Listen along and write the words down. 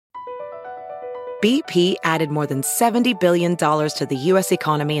BP added more than $70 billion to the U.S.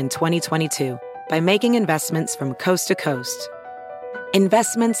 economy in 2022 by making investments from coast to coast.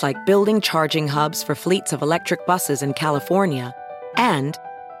 Investments like building charging hubs for fleets of electric buses in California and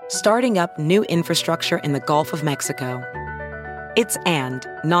starting up new infrastructure in the Gulf of Mexico. It's and,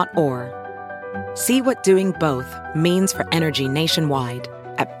 not or. See what doing both means for energy nationwide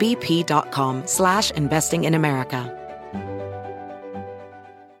at bp.com/investing in America.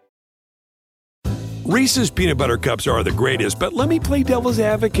 Reese's peanut butter cups are the greatest, but let me play devil's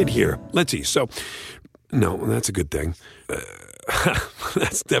advocate here. Let's see. So, no, that's a good thing.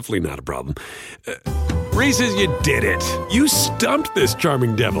 That's definitely not a problem. Reese's, you did it. You stumped this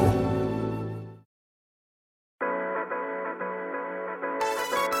charming devil.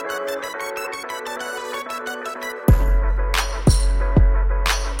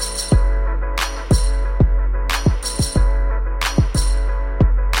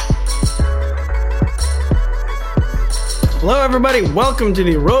 Hello, everybody. Welcome to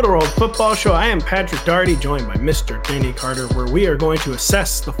the Roto-World Football Show. I am Patrick Daugherty, joined by Mr. Danny Carter, where we are going to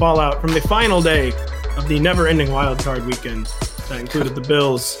assess the fallout from the final day of the never-ending wildcard weekend that included the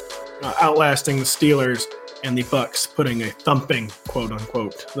Bills outlasting the Steelers and the Bucs putting a thumping,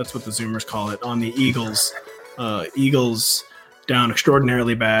 quote-unquote, that's what the Zoomers call it, on the Eagles. Eagles down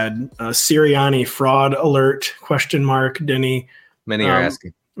extraordinarily bad. Sirianni fraud alert, question mark, Denny. Many are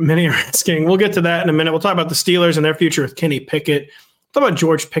asking. Many are asking. We'll get to that in a minute. We'll talk about the Steelers and their future with Kenny Pickett. We'll talk about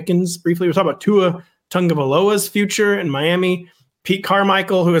George Pickens briefly. We'll talk about Tua Tagovailoa's future in Miami. Pete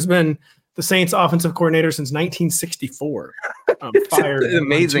Carmichael, who has been the Saints offensive coordinator since 1964. Fired. It's an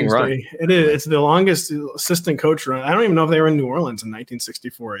amazing run. It is. It's the longest assistant coach run. I don't even know if they were in New Orleans in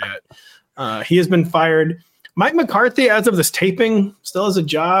 1964 yet. He has been fired. Mike McCarthy, as of this taping, still has a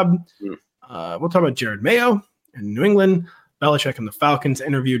job. We'll talk about Jerod Mayo in New England. Belichick and the Falcons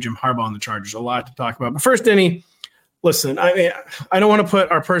interview Jim Harbaugh and the Chargers. A lot to talk about. But first, Denny, listen, I don't want to put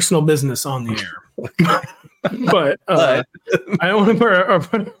our personal business on the air. but I don't want to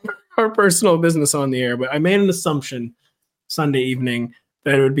put our personal business on the air. But I made an assumption Sunday evening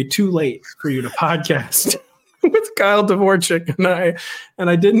that it would be too late for you to podcast with Kyle Dvorak and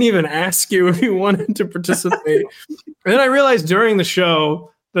I didn't even ask you if you wanted to participate. And then I realized during the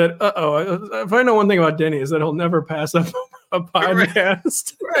show that, if I know one thing about Denny is that he'll never pass up a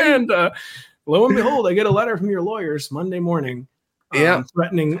podcast. Right. And lo and behold, I get a letter from your lawyers Monday morning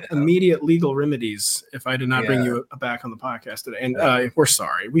threatening immediate legal remedies if I did not bring you back on the podcast today. And we're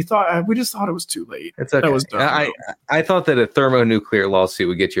sorry. We just thought it was too late. It's okay. That was dumb. I thought that a thermonuclear lawsuit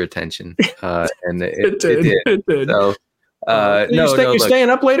would get your attention. And it did. It did. So, you're staying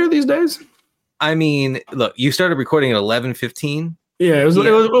up later these days? I mean, look, you started recording at 11:15. Yeah, it was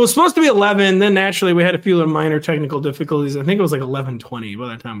supposed to be 11. Then naturally we had a few minor technical difficulties. I think it was like 11:20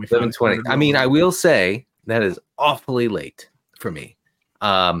 by the time we 11:20. I mean, I will say that is awfully late for me.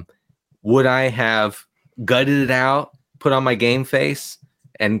 Would I have gutted it out, put on my game face,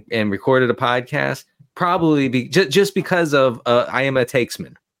 and recorded a podcast? Probably just because of I am a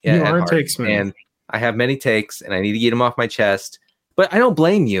takesman. You are a takesman, and I have many takes, and I need to get them off my chest. But I don't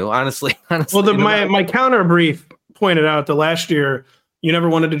blame you, honestly. Well, my counter brief pointed out that last year you never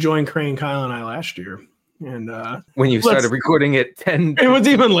wanted to join Crane, Kyle, and I last year. And when you started recording at 10, it was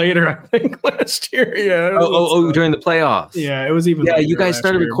even later, I think, last year. Yeah. During the playoffs. Yeah, it was even. Yeah, you guys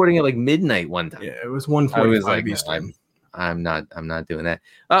started recording at like midnight one time. Yeah, it was 1:45 Eastern. I'm not doing that.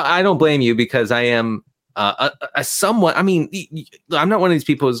 I don't blame you because I am a somewhat. I mean, I'm not one of these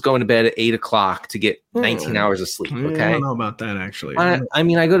people who's going to bed at 8:00 to get 19 hours of sleep. Okay, I don't know about that actually. I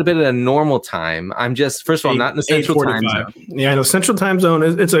mean, I go to bed at a normal time. I'm just first of all, I'm not in the Central Time Zone. Yeah, I know Central Time Zone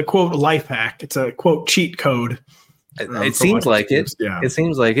it's a quote life hack. It's a quote cheat code. It seems like it. Yeah. It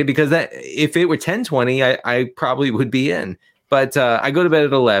seems like it because that if it were 10:20, I probably would be in. But I go to bed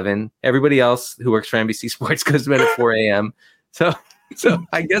at 11. Everybody else who works for NBC Sports goes to bed at 4 a.m. So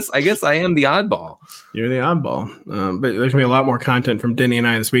I guess I am the oddball. You're the oddball. But there's gonna be a lot more content from Denny and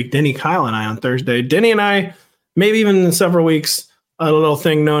I this week. Denny, Kyle, and I on Thursday. Denny and I, maybe even in several weeks, a little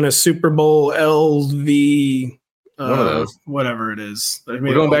thing known as Super Bowl LV. One of those, whatever it is.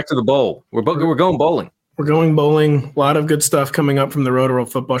 We're going back to the bowl. We're going bowling. We're going bowling. A lot of good stuff coming up from the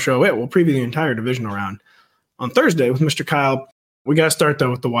Roto-World Football Show. We'll preview the entire divisional round on Thursday with Mr. Kyle. We got to start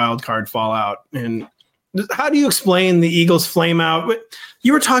though with the wild card fallout. And how do you explain the Eagles flame out?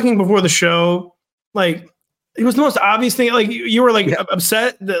 You were talking before the show, like it was the most obvious thing. Like you were like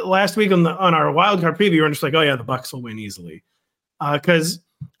upset that last week on our wild card preview, you were just like, oh yeah, the Bucs will win easily. Because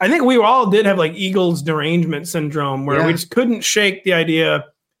I think we all did have like Eagles derangement syndrome where we just couldn't shake the idea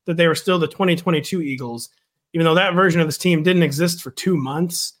that they were still the 2022 Eagles, even though that version of this team didn't exist for 2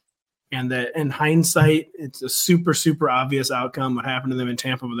 months. and that in hindsight, it's a super, super obvious outcome what happened to them in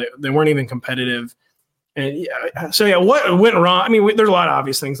Tampa. But they weren't even competitive. And what went wrong? I mean, there's a lot of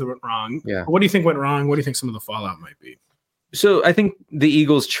obvious things that went wrong. Yeah. What do you think went wrong? What do you think some of the fallout might be? So I think the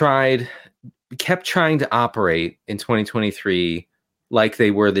Eagles kept trying to operate in 2023 like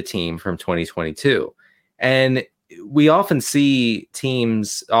they were the team from 2022. And we often see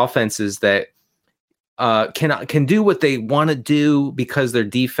offenses that can do what they want to do because their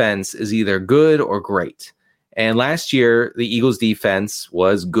defense is either good or great. And last year, the Eagles defense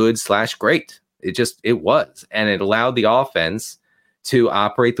was good/great. It was. And it allowed the offense to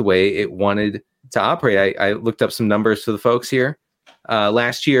operate the way it wanted to operate. I looked up some numbers for the folks here.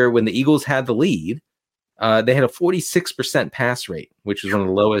 Last year, when the Eagles had the lead, they had a 46% pass rate, which was one of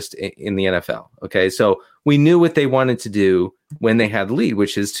the lowest in the NFL. Okay, so we knew what they wanted to do when they had the lead,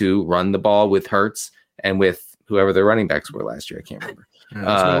 which is to run the ball with Hurts and with whoever their running backs were last year. I can't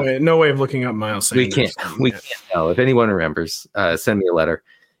remember. No way of looking up Miles Sanders. We can't know. If anyone remembers, send me a letter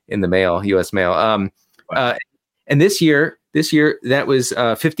in the mail, U.S. mail. And this year that was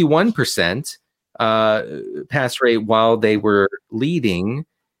 51% pass rate while they were leading,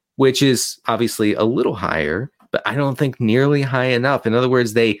 which is obviously a little higher, but I don't think nearly high enough. In other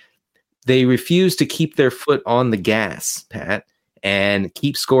words, they refuse to keep their foot on the gas, Pat, and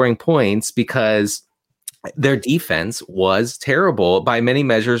keep scoring points because their defense was terrible by many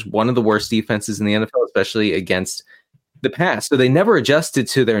measures, one of the worst defenses in the NFL, especially against the pass. So they never adjusted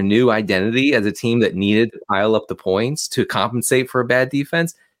to their new identity as a team that needed to pile up the points to compensate for a bad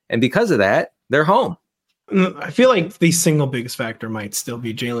defense. And because of that, they're home. I feel like the single biggest factor might still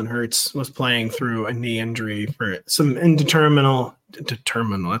be Jalen Hurts was playing through a knee injury for some indeterminate.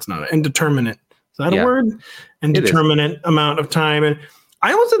 That's not indeterminate. Is that a word? Indeterminate amount of time. And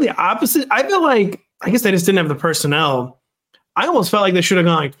I almost said the opposite. I feel like, I guess they just didn't have the personnel. I almost felt like they should have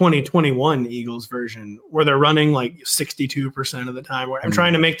gone like 2021 Eagles version where they're running like 62% of the time, where I'm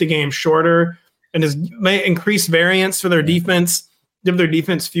trying to make the game shorter and just increase variance for their defense, give their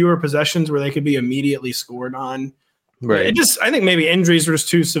defense fewer possessions where they could be immediately scored on. Right. I think maybe injuries were just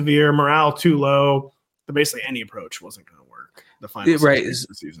too severe, morale too low. But basically any approach wasn't going to work. The final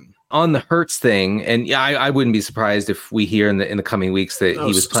season. On the Hurts thing, and I wouldn't be surprised if we hear in the coming weeks that he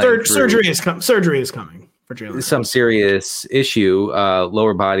was playing surgery is coming. Some serious issue,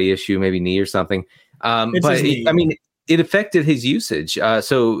 lower body issue, maybe knee or something. It affected his usage.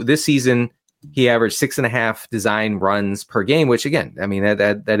 So this season, he averaged 6.5 design runs per game, which again, I mean,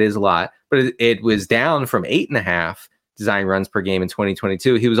 that is a lot, but it was down from 8.5 design runs per game in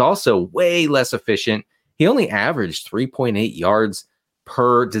 2022. He was also way less efficient. He only averaged 3.8 yards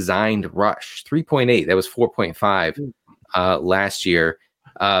per designed rush, 3.8. That was 4.5 last year.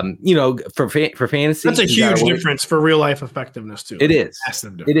 For fantasy, that's a huge difference for real life effectiveness too. It is.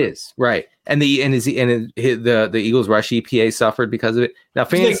 It is right. And the Eagles rush EPA suffered because of it. Now,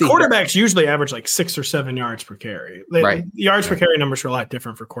 fantasy quarterbacks usually average like 6 or 7 yards per carry. Yards per carry numbers are a lot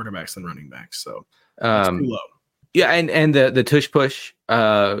different for quarterbacks than running backs. So it's too low. Yeah, and the tush push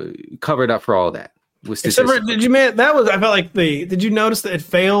covered up for all of that. Did you notice that it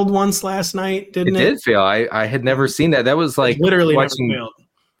failed once last night? It did fail. I had never seen that. That was like literally watching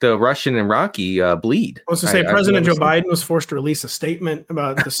the Russian and Rocky bleed. I was to say President Joe Biden was forced to release a statement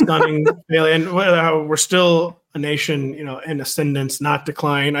about the stunning failure and how we're still a nation, in ascendance, not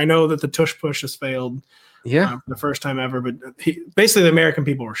decline. I know that the tush push has failed. Yeah, for the first time ever, but basically the American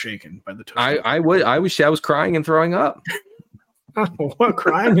people were shaken by the tush. I was crying and throwing up. What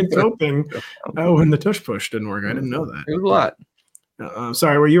crying and coping when the tush push didn't work? I didn't know that. It was a lot.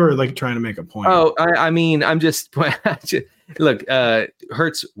 Sorry, where you were like trying to make a point. Oh, I'm just look.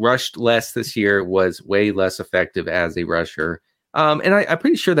 Hurts rushed less this year, was way less effective as a rusher, and I'm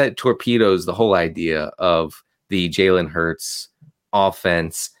pretty sure that torpedoes the whole idea of the Jalen Hurts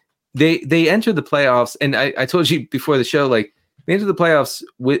offense. They entered the playoffs, and I told you before the show, like they entered the playoffs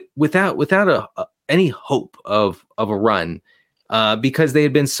without any hope of a run. Because they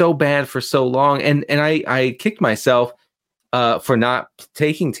had been so bad for so long. And I kicked myself for not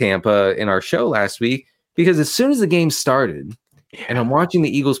taking Tampa in our show last week, because as soon as the game started and I'm watching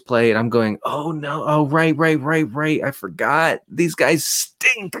the Eagles play and I'm going, oh no, oh right. I forgot. These guys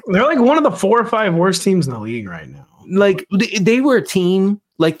stink. They're like one of the 4 or 5 worst teams in the league right now. Like they were a team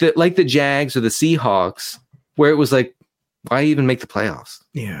like the Jags or the Seahawks, where it was like, why even make the playoffs?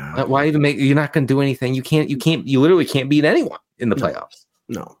 Yeah. Why even you're not going to do anything. You literally can't beat anyone in the playoffs.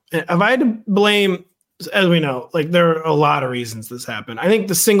 No. If I had to blame, as we know, like there are a lot of reasons this happened. I think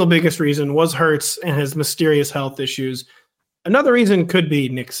the single biggest reason was Hurts and his mysterious health issues. Another reason could be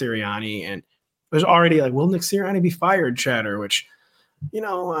Nick Sirianni. And there's already like, will Nick Sirianni be fired chatter, which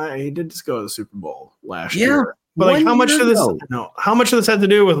I did just go to the Super Bowl last Yeah, year. But like, how much of this had to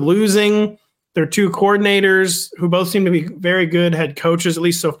do with losing their two coordinators, who both seem to be very good head coaches, at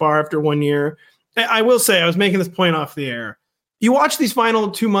least so far after 1 year? I will say, I was making this point off the air. You watch these final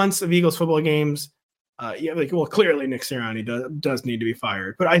 2 months of Eagles football games. Clearly Nick Sirianni does need to be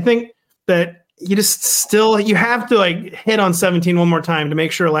fired. But I think that you have to like hit on 17 one more time to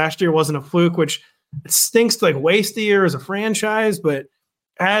make sure last year wasn't a fluke, which it stinks to like waste a year as a franchise. But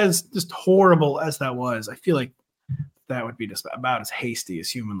as just horrible as that was, I feel like that would be just about as hasty as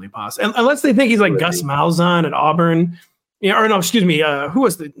humanly possible. And unless they think he's like Gus Malzahn at Auburn, who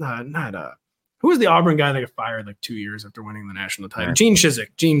was the Auburn guy that got fired like 2 years after winning the national title? Yeah. Gene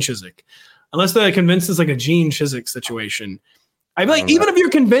Chizik. Unless they're convinced it's like a Gene Chizik situation. I feel like even if you're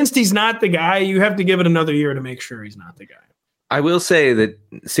convinced he's not the guy, you have to give it another year to make sure he's not the guy. I will say that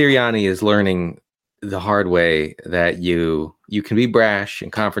Sirianni is learning the hard way that you can be brash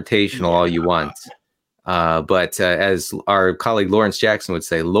and confrontational all you want. But as our colleague Lawrence Jackson would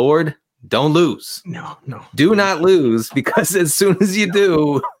say, Lord, don't lose. No. Do not lose, because as soon as you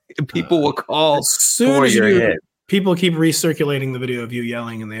do, people will call for your head. People keep recirculating the video of you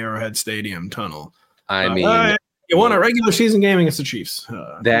yelling in the Arrowhead Stadium tunnel. I mean, you won a regular season game against the Chiefs.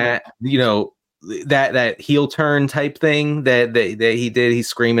 That heel turn type thing that he did. He's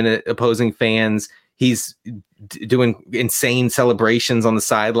screaming at opposing fans. He's doing insane celebrations on the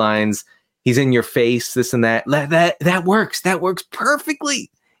sidelines. He's in your face, this and that. That works. That works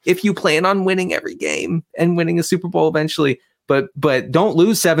perfectly if you plan on winning every game and winning a Super Bowl eventually. But don't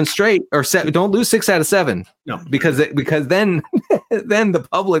lose 7 straight don't lose 6 out of 7. No, because then the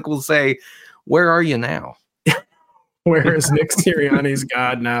public will say, "Where are you now? Where is Nick Sirianni's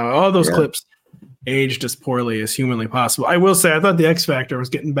God now?" All those clips aged as poorly as humanly possible. I will say, I thought the X Factor was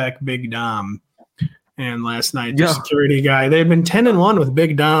getting back Big Dom. And last night, the security guy, they've been 10-1 with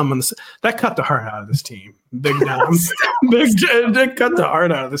Big Dom. That cut the heart out of this team. Big Dom. It cut the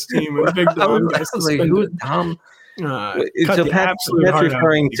heart out of this team. And Big Dom got suspended. Who is Dom? So that's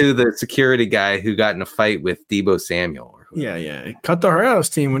referring to the security guy who got in a fight with Deebo Samuel. Yeah. It cut the heart out of his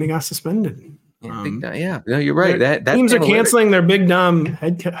team when he got suspended. No, you're right. That teams are canceling their Big Dom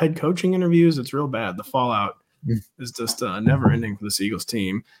head coaching interviews. It's real bad. The fallout is just never ending for this Eagles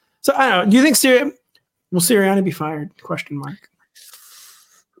team. So I don't know. Do you think will Sirianni be fired? Question mark.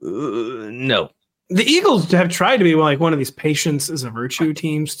 No. The Eagles have tried to be like one of these patience is a virtue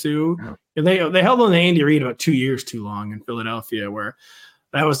teams too. They held on to Andy Reid about 2 years too long in Philadelphia, where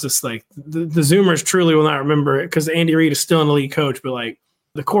that was just like the Zoomers truly will not remember it, because Andy Reid is still an elite coach, but like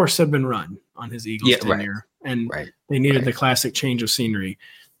the course had been run on his Eagles tenure, and they needed the classic change of scenery.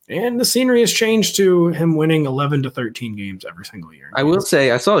 And the scenery has changed to him winning 11 to 13 games every single year. I will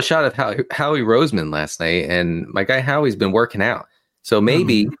say I saw a shot of Howie Roseman last night, and my guy Howie's been working out. So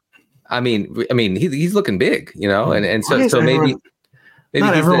maybe, I mean, he's looking big, and so maybe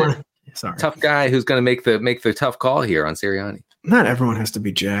not he's everyone. The tough guy who's going to make the tough call here on Sirianni. Not everyone has to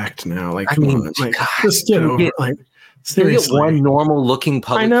be jacked now. Like, just get over it. Like, seriously, get one normal looking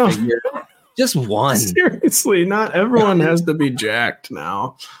public figure. Just one. Seriously, not everyone has to be jacked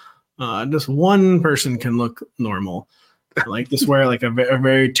now. Just one person can look normal. Like, just wear like a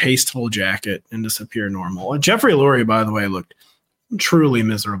very tasteful jacket and just appear normal. Jeffrey Lurie, by the way, looked truly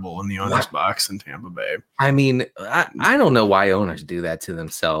miserable in the owner's box in Tampa Bay. I mean, I don't know why owners do that to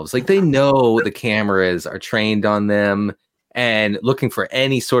themselves. Like, they know the cameras are trained on them and looking for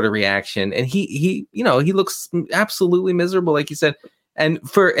any sort of reaction. And he looks absolutely miserable, like you said. And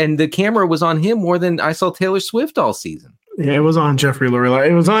the camera was on him more than I saw Taylor Swift all season. Yeah, it was on Jeffrey Lurie.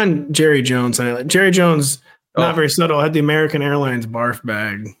 It was on Jerry Jones. Jerry Jones, not very subtle, had the American Airlines barf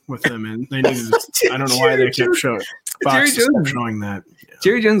bag with him, and they needed to, I don't know why they kept showing. Fox kept showing that. Yeah.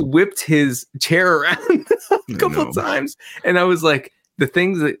 Jerry Jones whipped his chair around a couple of times, and I was like, the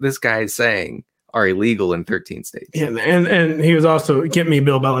things that this guy is saying are illegal in 13 states. Yeah, and he was also, get me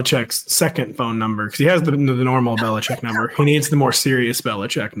Bill Belichick's second phone number, because he has the normal Belichick number. He needs the more serious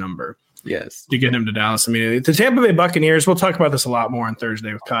Belichick number. Yes. To get him to Dallas immediately. The Tampa Bay Buccaneers, we'll talk about this a lot more on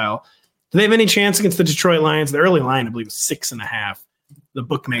Thursday with Kyle. Do they have any chance against the Detroit Lions? The early line, I believe, was 6.5. The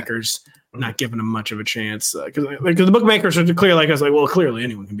bookmakers not giving them much of a chance. Because the bookmakers are clear, like I was like, well, clearly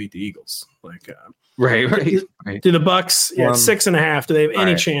anyone can beat the Eagles. Right. Do the Bucs, 6.5. Do they have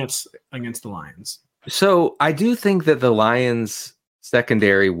any chance against the Lions? So I do think that the Lions'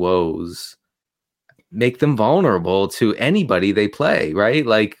 secondary woes make them vulnerable to anybody they play, right?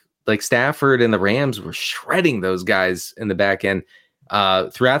 Like Stafford and the Rams were shredding those guys in the back end.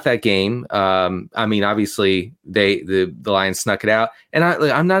 throughout that game. I mean, obviously the Lions snuck it out, and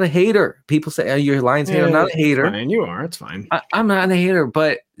I'm not a hater. People say, "Oh, you're a Lions hater." I'm not a hater. Fine. You are. It's fine. I'm not a hater,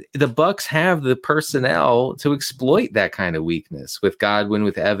 but the Bucs have the personnel to exploit that kind of weakness with Godwin,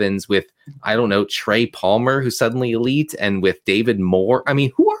 with Evans, with Trey Palmer, who's suddenly elite, and with David Moore. I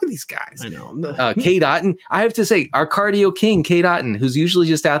mean, who are these guys? I know. Kate Otten. I have to say, our cardio king, Kate Otten, who's usually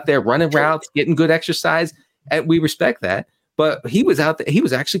just out there running routes, getting good exercise, and we respect that. But he was out there. He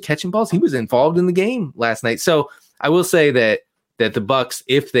was actually catching balls. He was involved in the game last night. So I will say that the Bucs,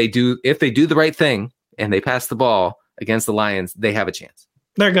 if they do the right thing and they pass the ball against the Lions, they have a chance.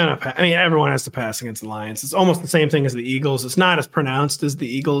 They're gonna pass. I mean, everyone has to pass against the Lions. It's almost the same thing as the Eagles. It's not as pronounced as the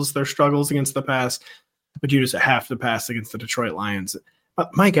Eagles, their struggles against the pass, but you just have to pass against the Detroit Lions.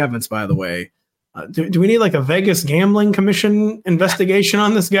 Mike Evans, by the way, do we need like a Vegas gambling commission investigation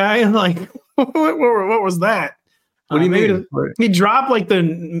on this guy? Like, what was that? What do you mean? He dropped like the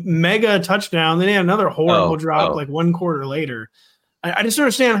mega touchdown, then he had another horrible drop like one quarter later. I just don't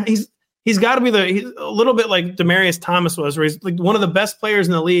understand. He's got to be a little bit like Demaryius Thomas was, where he's like one of the best players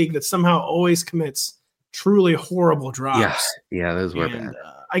in the league that somehow always commits truly horrible drops. Yeah, those were bad.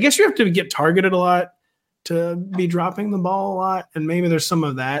 I guess you have to get targeted a lot to be dropping the ball a lot, and maybe there's some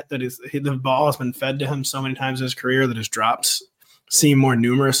of that is the ball has been fed to him so many times in his career that his drops seem more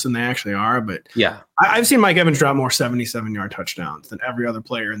numerous than they actually are. But yeah, I've seen Mike Evans drop more 77-yard touchdowns than every other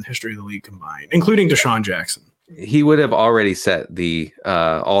player in the history of the league combined, including Deshaun Jackson. He would have already set the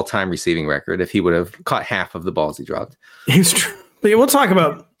all-time receiving record if he would have caught half of the balls he dropped. He's true. But we'll talk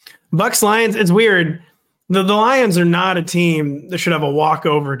about Bucs Lions. It's weird. The Lions are not a team that should have a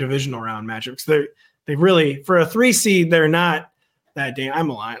walkover divisional round matchup, because they really, for a 3 seed, they're not that I'm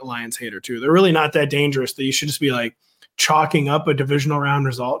a Lions hater too. They're really not that dangerous that you should just be like chalking up a divisional round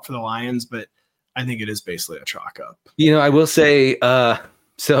result for the Lions, but I think it is basically a chalk up. I will say,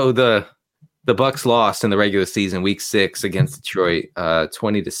 so the Bucs lost in the regular season, week 6 against Detroit,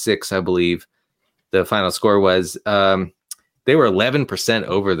 20-6, I believe the final score was. They were 11%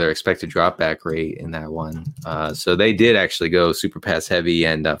 over their expected drop back rate in that one. So they did actually go super pass heavy,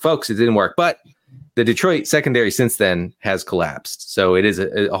 and folks, it didn't work. But the Detroit secondary since then has collapsed. So it is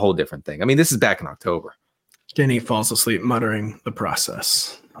a whole different thing. I mean, this is back in October. Denny falls asleep muttering the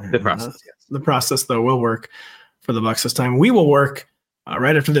process. The process, yes. The process, though, will work for the Bucs this time. We will work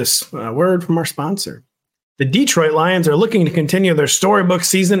right after this word from our sponsor. The Detroit Lions are looking to continue their storybook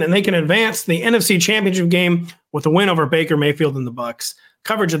season, and they can advance the NFC Championship game with a win over Baker Mayfield and the Bucs.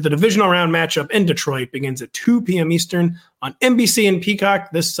 Coverage of the divisional round matchup in Detroit begins at 2 p.m. Eastern on NBC and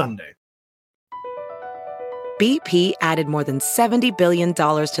Peacock this Sunday. BP added more than $70 billion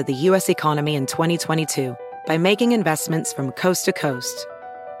to the U.S. economy in 2022 by making investments from coast to coast.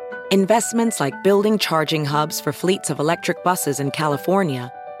 Investments like building charging hubs for fleets of electric buses in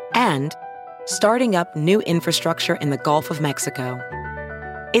California and starting up new infrastructure in the Gulf of Mexico.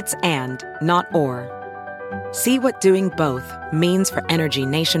 It's and, not or. See what doing both means for energy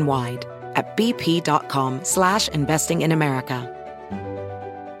nationwide at bp.com/investing in America.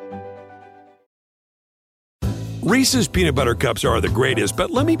 Reese's peanut butter cups are the greatest, but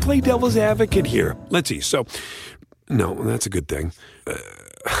let me play devil's advocate here. Let's see. So, no, that's a good thing.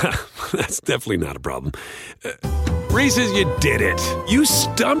 That's definitely not a problem. Reese's, you did it. You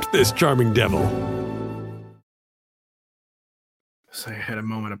stumped this charming devil. So I had a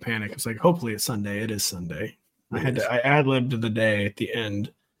moment of panic. It's like, hopefully it's Sunday. It is Sunday. I ad-libbed the day at the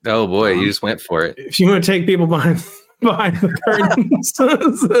end. Oh boy, you just went for it. If you want to take people behind the curtains,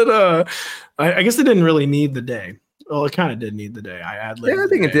 I guess it didn't really need the day. Well, it kind of did need the day. I ad-libbed. Yeah, I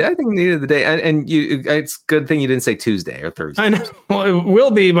think it did. I think it needed the day. And it's a good thing you didn't say Tuesday or Thursday. I know. Well, it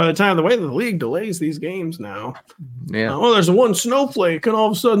will be by the time the way the league delays these games now. Yeah. There's one snowflake, and all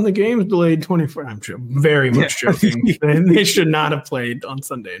of a sudden the game's delayed 24. I'm very much joking. They should not have played on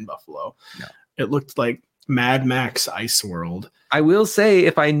Sunday in Buffalo. No. It looked like Mad Max Ice World. I will say,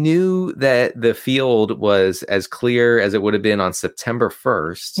 if I knew that the field was as clear as it would have been on September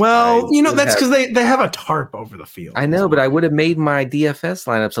 1st. Well, that's because they have a tarp over the field. I know, but I would have made my DFS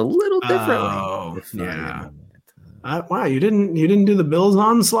lineups a little differently. Oh, yeah. Wow, you didn't do the Bills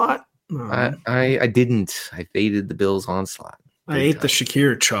onslaught? Oh. I didn't. I faded the Bills onslaught. I ate the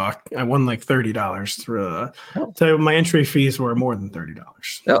Shakir chalk. I won like $30. So my entry fees were more than $30.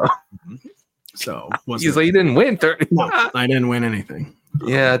 Oh. So you didn't win 30. No, I didn't win anything.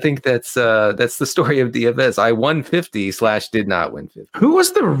 Yeah, I think that's the story of DFS. I won 50 / did not win 50. Who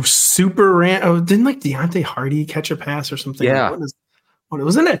was the super rant? Oh, didn't like Deontay Hardy catch a pass or something? Yeah.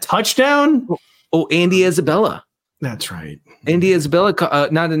 Wasn't it a touchdown? Oh, Andy Isabella. That's right. Andy Isabella,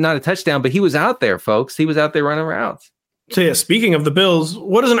 not a touchdown, but he was out there, folks. He was out there running routes. So yeah, speaking of the Bills,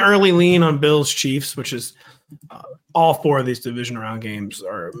 what is an early lean on Bills Chiefs, which is all four of these division round games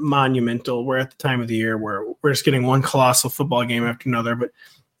are monumental. We're at the time of the year where we're just getting one colossal football game after another. But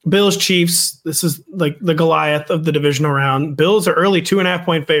Bills Chiefs, this is like the Goliath of the divisional round. Bills are early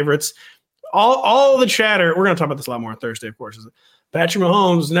 2.5-point favorites. All the chatter, we're going to talk about this a lot more on Thursday, of course, is Patrick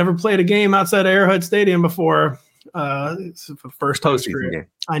Mahomes never played a game outside Arrowhead Stadium before. It's the first postseason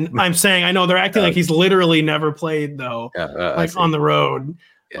game. I'm saying, I know they're acting like he's literally never played though, like on the road.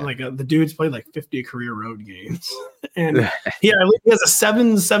 Yeah. Like the dude's played like 50 career road games, and he has a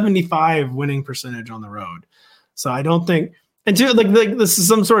 775 winning percentage on the road. So I don't think, and too, like this is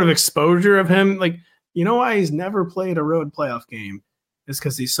some sort of exposure of him. Like, you know why he's never played a road playoff game? Is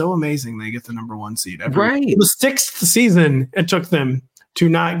because he's so amazing they get the number one seed. Right. The sixth season it took them to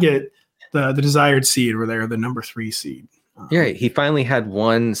not get the desired seed, where they're the number 3 seed. Yeah, he finally had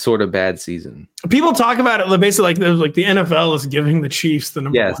one sort of bad season. People talk about it basically like the NFL is giving the Chiefs the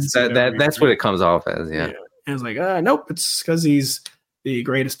number one seed. Yes, that's what it comes off as. Yeah. And it's like, nope, it's because he's the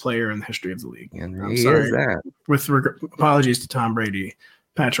greatest player in the history of the league. And I'm sorry. Is that. With apologies to Tom Brady,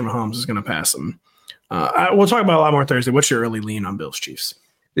 Patrick Mahomes is going to pass him. We'll talk about a lot more Thursday. What's your early lean on Bills Chiefs?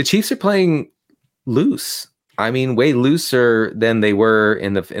 The Chiefs are playing loose. I mean, way looser than they were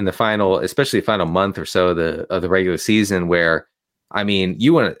in the final, especially the final month or so of the regular season. Where, I mean,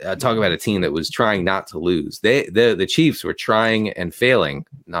 you want to talk about a team that was trying not to lose. The Chiefs were trying and failing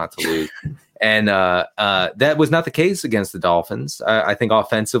not to lose, and that was not the case against the Dolphins. I think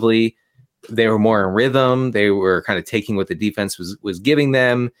offensively, they were more in rhythm. They were kind of taking what the defense was giving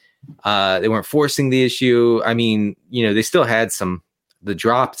them. They weren't forcing the issue. I mean, they still had the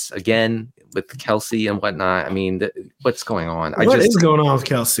drops again with Kelsey and whatnot. I mean, what's going on? What is going on with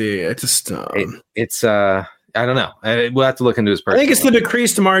Kelsey? I just it's I don't know. We'll have to look into his personal. I think it's the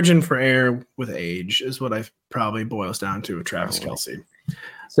decreased margin for error with age is what I probably boils down to with Travis Kelsey.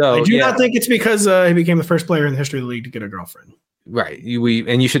 So I do not think it's because he became the first player in the history of the league to get a girlfriend. Right.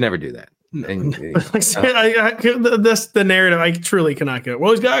 And you should never do that. No. The narrative, I truly cannot get.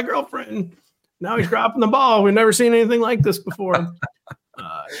 Well, he's got a girlfriend. Now he's dropping the ball. We've never seen anything like this before.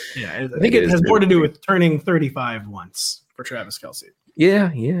 I think it has more to do with turning 35 once for Travis Kelsey.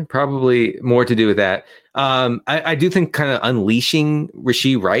 Yeah, probably more to do with that. I do think kind of unleashing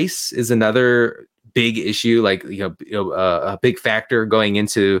Rashee Rice is another big issue, like a big factor going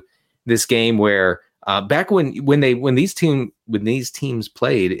into this game. Where back when these teams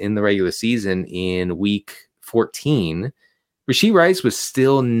played in the regular season in week 14, Rashee Rice was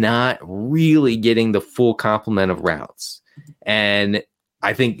still not really getting the full complement of routes, and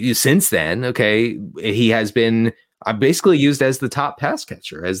I think since then, he has been basically used as the top pass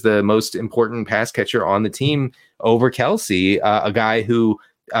catcher, as the most important pass catcher on the team over Kelsey, a guy who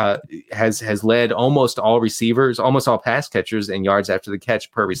has led almost all receivers, almost all pass catchers in yards after the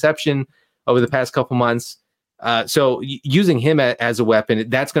catch per reception over the past couple months. So using him as a weapon,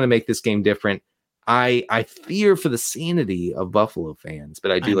 that's going to make this game different. I fear for the sanity of Buffalo fans,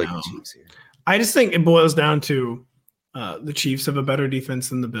 but I do like the Chiefs here. I just think it boils down to the Chiefs have a better defense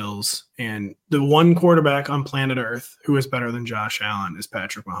than the Bills, and the one quarterback on planet Earth who is better than Josh Allen is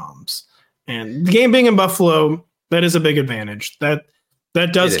Patrick Mahomes. And the game being in Buffalo, that is a big advantage. That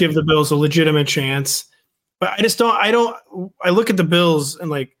does give the Bills a legitimate chance. But I look at the Bills and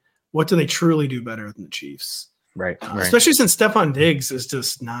like, what do they truly do better than the Chiefs? Right. Especially since Stephon Diggs is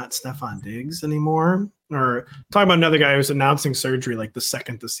just not Stephon Diggs anymore. Or talking about another guy who's announcing surgery like the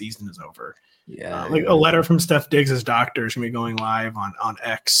second the season is over. Yeah. A letter from Steph Diggs' doctor is going to be going live on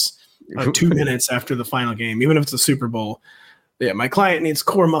X 2 minutes after the final game, even if it's a Super Bowl. Yeah, my client needs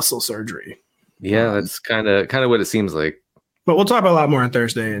core muscle surgery. Yeah, that's kind of what it seems like. But we'll talk about a lot more on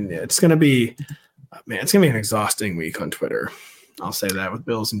Thursday, and it's going to be an exhausting week on Twitter. I'll say that with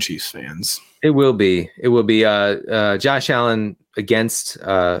Bills and Chiefs fans. It will be. Josh Allen against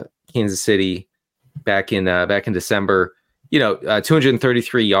Kansas City back in December.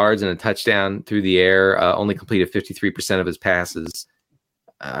 233 yards and a touchdown through the air. Only completed 53% of his passes.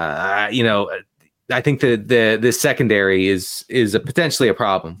 I think the secondary is potentially a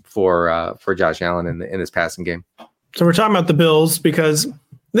problem for Josh Allen in this passing game. So we're talking about the Bills because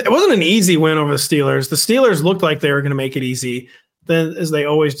it wasn't an easy win over the Steelers. The Steelers looked like they were going to make it easy. Then, as they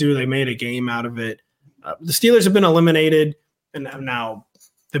always do, they made a game out of it. The Steelers have been eliminated, and now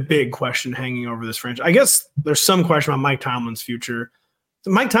the big question hanging over this franchise. I guess there's some question about Mike Tomlin's future.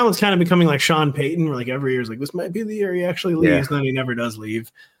 So Mike Tomlin's kind of becoming like Sean Payton, where like every year is like, this might be the year he actually leaves, and then he never does leave.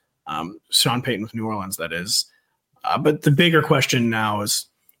 Sean Payton with New Orleans, that is. But the bigger question now is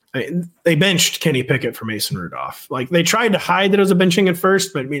they benched Kenny Pickett for Mason Rudolph. Like they tried to hide that it was a benching at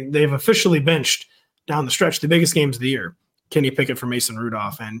first, but I mean they've officially benched down the stretch the biggest games of the year. Kenny Pickett for Mason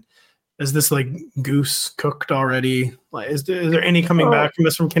Rudolph. And is this like goose cooked already? Like, is there any coming back from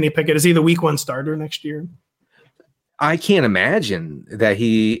this from Kenny Pickett? Is he the week 1 starter next year? I can't imagine that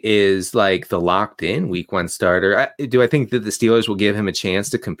he is like the locked in week 1 starter. Do I think that the Steelers will give him a chance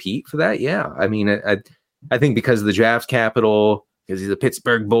to compete for that? Yeah. I mean, I think because of the draft capital, because he's a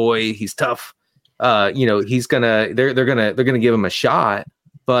Pittsburgh boy, he's tough. They're gonna give him a shot,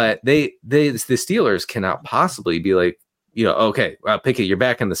 but the Steelers cannot possibly be like, okay, Pickett, you're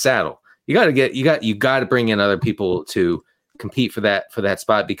back in the saddle. You got to bring in other people to compete for that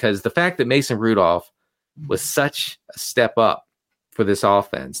spot, because the fact that Mason Rudolph was such a step up for this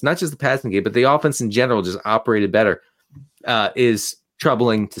offense, not just the passing game, but the offense in general just operated better, is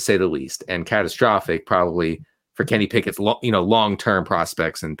troubling to say the least, and catastrophic probably for Kenny Pickett's long-term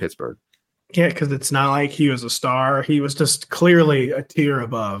prospects in Pittsburgh. Yeah, because it's not like he was a star. He was just clearly a tier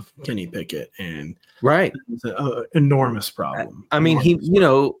above Kenny Pickett, and right, it's an enormous problem. I mean, he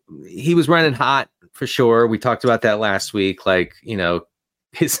was running hot for sure. We talked about that last week. Like,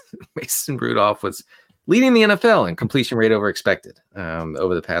 his Mason Rudolph was leading the NFL in completion rate over expected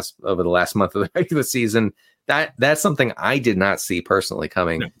over the last month of the regular season. That's something I did not see personally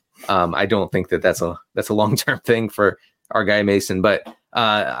coming. No. I don't think that's a long-term thing for our guy Mason, but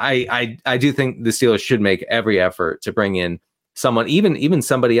I do think the Steelers should make every effort to bring in someone, even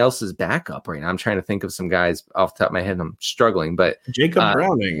somebody else's backup right now. I'm trying to think of some guys off the top of my head. I'm struggling, but Jacob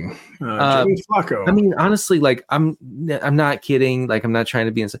Browning, Jimmy Flacco. I mean, honestly, like I'm not kidding. Like, I'm not trying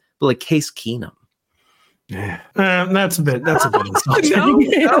to be insane, but like Case Keenum. Yeah, that's a bit insulting. No,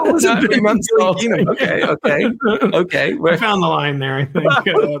 not insulting. Okay. We found the line there. I think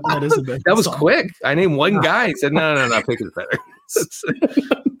that is a bit. That was quick. I named one guy. I said no. Pickett's better.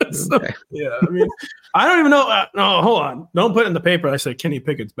 Okay. Yeah, I mean, I don't even know. No, hold on. Don't put it in the paper. I said Kenny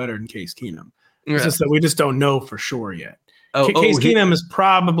Pickett's better than Case Keenum. It's just that we just don't know for sure yet. Case Keenum is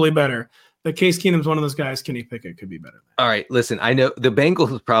probably better. But Case Keenum's one of those guys Kenny Pickett could be better than. All right, listen, I know the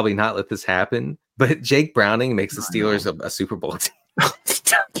Bengals will probably not let this happen, but Jake Browning makes the Steelers a Super Bowl team.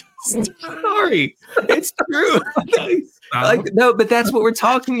 Sorry, it's true. No, but that's what we're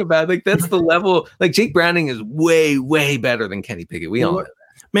talking about. Like, that's the level. Like, Jake Browning is way, way better than Kenny Pickett. We all know that.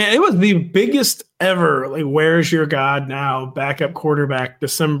 Man, it was the biggest ever, like, where's your God now backup quarterback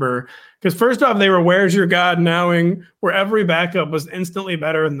December. Because first off, they were where's your God nowing, where every backup was instantly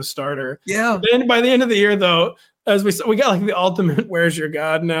better than the starter. Yeah. Then by the end of the year, though, as we got like the ultimate where's your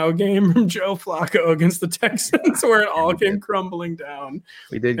God now game from Joe Flacco against the Texans, where it all came crumbling down.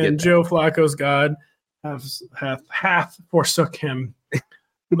 We did get and that. Joe Flacco's God hath forsook him.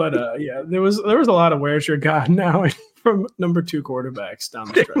 But there was a lot of where's your God now from number 2 quarterbacks down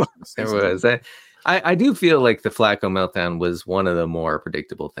the stretch. There was. I do feel like the Flacco meltdown was one of the more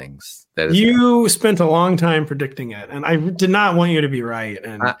predictable things. You spent a long time predicting it, and I did not want you to be right.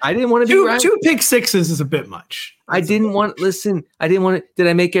 And I didn't want to be right. 2 pick sixes is a bit much. I didn't want it. Did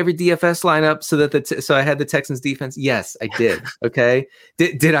I make every DFS lineup so that so I had the Texans defense? Yes, I did. Okay.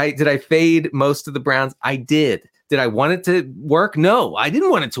 Did I fade most of the Browns? I did. Did I want it to work? No, I didn't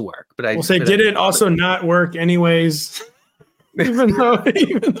want it to work. But did it also not work anyways? even though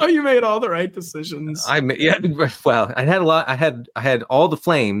you made all the right decisions. Well, I had a lot. I had all the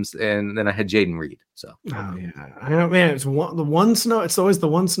Flames, and then I had Jaden Reed. So I know, man. It's It's always the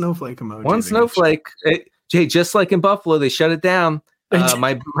one snowflake emoji. One snowflake. Jay, just like in Buffalo, they shut it down.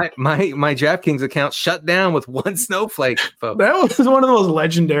 My DraftKings account shut down with one snowflake. Folks. That was one of the most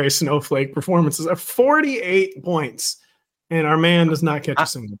legendary snowflake performances. 48 points. And our man does not catch a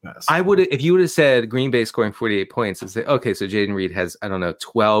single pass. I would, if you would have said Green Bay scoring 48 points, and say, okay, so Jaden Reed has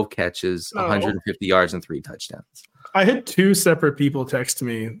 12 catches, 150 yards, and 3 touchdowns. I had 2 separate people text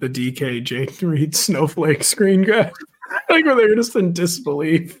me the DK Jaden Reed snowflake screen grab, like where they were just in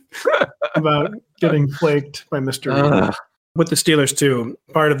disbelief about getting flaked by Mr. Reed. With the Steelers too,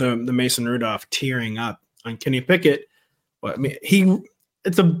 part of the Mason Rudolph tearing up on Kenny Pickett. Well, I mean,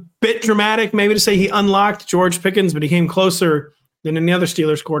 it's a bit dramatic maybe to say he unlocked George Pickens, but he came closer than any other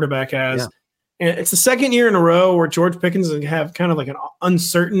Steelers quarterback has. Yeah. And it's the second year in a row where George Pickens have kind of like an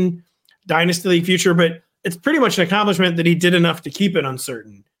uncertain dynasty league future, but it's pretty much an accomplishment that he did enough to keep it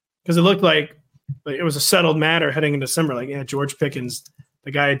uncertain, because it looked like it was a settled matter heading in December. Like, yeah, George Pickens, the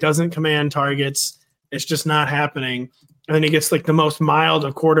guy doesn't command targets. It's just not happening. And then he gets like the most mild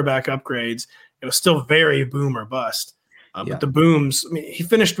of quarterback upgrades. It was still very boom or bust. But the booms, I mean, he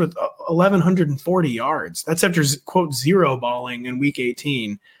finished with 1,140 yards. That's after, quote, zero balling in week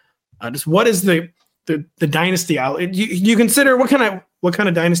 18. Just what is the dynasty out? You consider what kind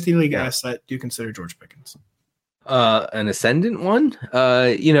of dynasty league asset do you consider George Pickens? An ascendant one.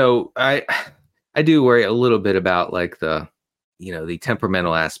 I do worry a little bit about like the the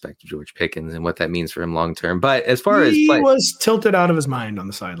temperamental aspect of George Pickens and what that means for him long term. But as far as he was tilted out of his mind on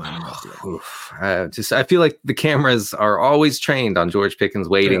the sideline. I feel like the cameras are always trained on George Pickens,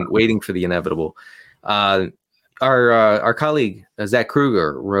 waiting for the inevitable. Our colleague Zach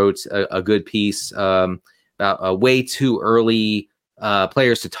Kruger wrote a good piece about way too early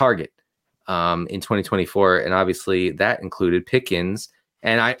players to target in 2024, and obviously that included Pickens.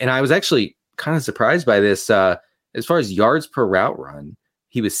 And I was actually kind of surprised by this. As far as yards per route run,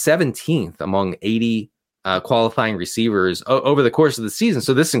 he was 17th among 80 qualifying receivers over the course of the season.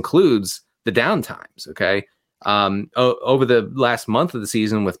 So this includes the down times. Okay. Over the last month of the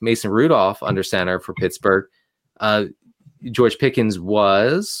season with Mason Rudolph under center for Pittsburgh, George Pickens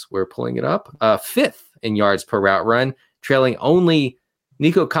we're pulling it up, 5th in yards per route run, trailing only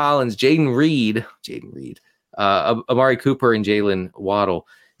Nico Collins, Jaden Reed, Amari Cooper, and Jalen Waddle.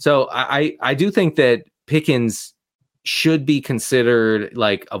 So I do think that Pickens should be considered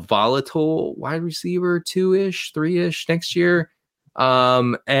like a volatile wide receiver 2-ish, 3-ish next year.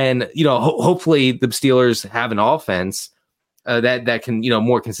 And hopefully the Steelers have an offense that can,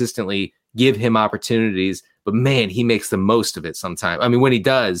 more consistently give him opportunities. But man, he makes the most of it sometimes. I mean, when he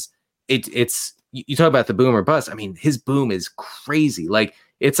does, it's you talk about the boom or bust. I mean, his boom is crazy. Like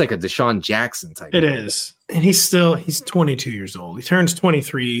it's like a Deshaun Jackson type. It is. And he's 22 years old. He turns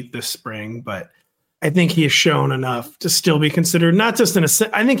 23 this spring, but I think he has shown enough to still be considered not just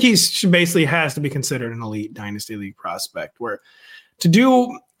I think he basically has to be considered an elite dynasty league prospect, where to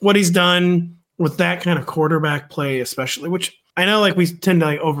do what he's done with that kind of quarterback play, especially, which I know like we tend to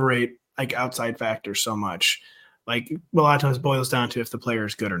like overrate like outside factors so much. Like a lot of times boils down to if the player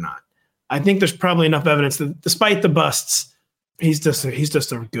is good or not. I think there's probably enough evidence that despite the busts, he's just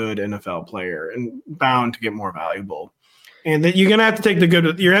a good NFL player and bound to get more valuable. And that you're gonna have to take the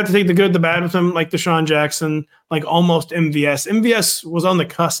good. You're gonna have to take the good, the bad with him, like Deshaun Jackson, like almost MVS. MVS was on the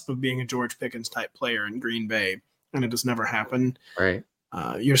cusp of being a George Pickens type player in Green Bay, and it just never happened. Right.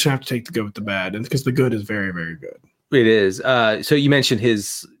 You just have to take the good with the bad, and because the good is very, very good. It is. So you mentioned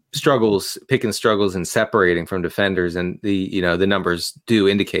his Pickens struggles in separating from defenders, and the numbers do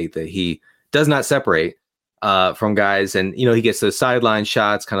indicate that he does not separate from guys, and he gets those sideline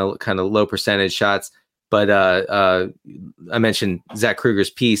shots, kind of low percentage shots. But I mentioned Zach Kruger's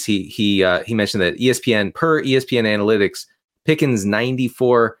piece. He mentioned that per ESPN Analytics, Pickens'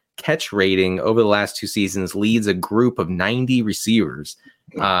 94 catch rating over the last 2 seasons leads a group of 90 receivers,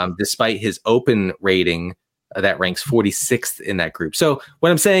 despite his open rating that ranks 46th in that group. So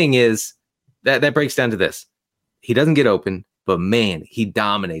what I'm saying is that breaks down to this: he doesn't get open, but man, he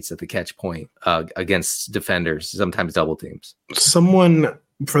dominates at the catch point against defenders, sometimes double teams. Someone,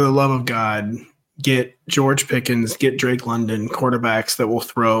 for the love of God, get George Pickens, get Drake London, quarterbacks that will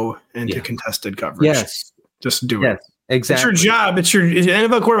throw into contested coverage. Yes. Just do it. Exactly. It's your job. It's your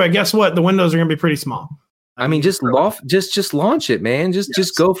NFL quarterback. Guess what? The windows are going to be pretty small. I mean, just launch it, man.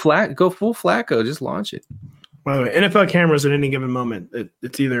 Just go full Flacco. Just launch it. By the way, NFL cameras at any given moment,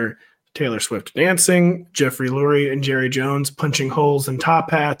 it's either Taylor Swift dancing, Jeffrey Lurie and Jerry Jones punching holes in top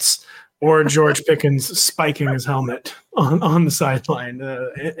hats, or George Pickens spiking his helmet on the sideline.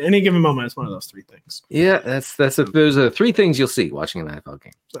 Any given moment, it's one of those 3 things. Yeah, those are 3 things you'll see watching an NFL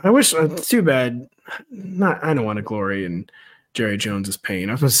game. I wish it's too bad. I don't want to glory in Jerry Jones's pain.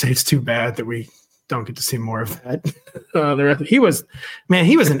 I was going to say it's too bad that we don't get to see more of that.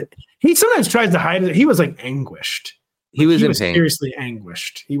 He sometimes tries to hide it. He was like anguished. He was in pain. Seriously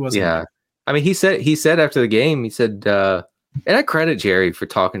anguished. He wasn't. Yeah. I mean, he said after the game, he said, and I credit Jerry for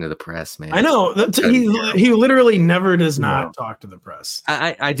talking to the press, man. I know. He literally never does not talk to the press.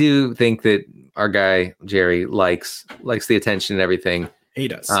 I do think that our guy, Jerry, likes the attention and everything. He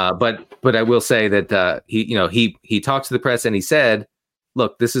does. But I will say that he talked to the press and he said,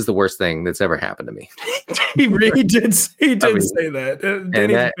 look, this is the worst thing that's ever happened to me. He did say that.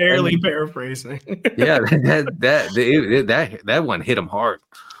 Danny's barely paraphrasing. Yeah, that one hit him hard.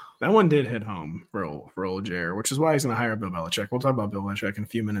 That one did hit home for old Jer, which is why he's going to hire Bill Belichick. We'll talk about Bill Belichick in a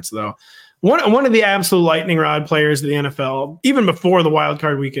few minutes, though. One of the absolute lightning rod players of the NFL, even before the wild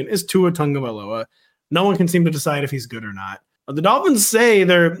card weekend, is Tua Tagovailoa. No one can seem to decide if he's good or not. The Dolphins say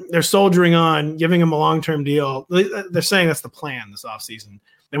they're soldiering on, giving him a long-term deal. They're saying that's the plan this offseason.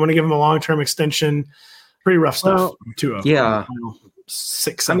 They want to give him a long-term extension. Pretty rough stuff. Tua. Yeah.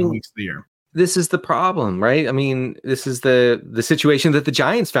 6-7 weeks of the year. This is the problem, right? I mean, this is the situation that the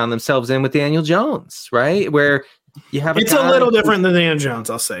Giants found themselves in with Daniel Jones, right? Where you have it's a little different than Daniel Jones,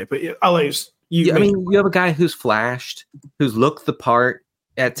 I'll say, but I'll let you. You have a guy who's flashed, who's looked the part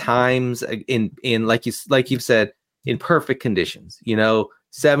at times in like you've said, in perfect conditions.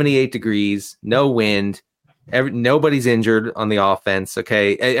 78 degrees, no wind, Nobody's injured on the offense.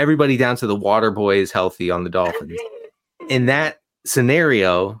 Okay. Everybody down to the water boy is healthy on the Dolphins. In that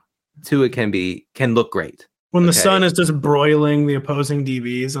scenario, Tua can look great. When the sun is just broiling the opposing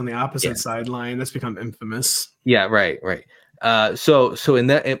DBs on the opposite sideline, that's become infamous. Yeah, right. So in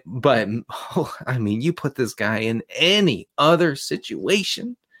that, but I mean, you put this guy in any other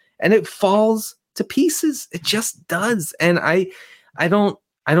situation, and it falls to pieces. It just does. And I don't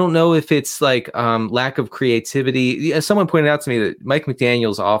know if it's like lack of creativity. Someone pointed out to me that Mike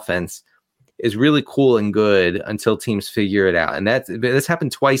McDaniel's offense is really cool and good until teams figure it out. And that's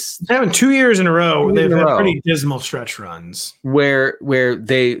happened twice. It's happened 2 years in a row. They've had pretty dismal stretch runs where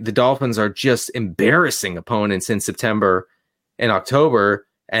the Dolphins are just embarrassing opponents in September and October.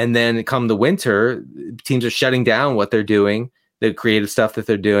 And then come the winter, teams are shutting down what they're doing, the creative stuff that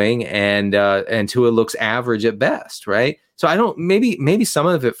they're doing. And Tua looks average at best. Right. So maybe some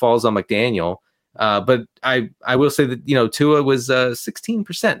of it falls on McDaniel. But I will say that, Tua was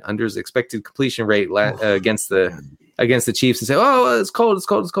 16% under his expected completion rate against the Chiefs, and say, oh, it's cold.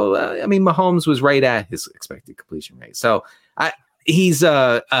 I mean, Mahomes was right at his expected completion rate. So he's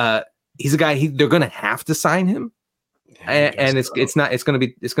a guy they're going to have to sign him, and it's going to be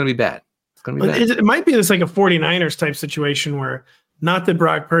bad. It's going to be bad. It might be this like a 49ers type situation where not that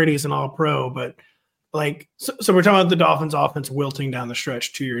Brock Purdy's an all-pro, but like so we're talking about the Dolphins offense wilting down the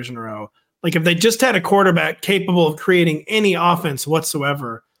stretch 2 years in a row. Like if they just had a quarterback capable of creating any offense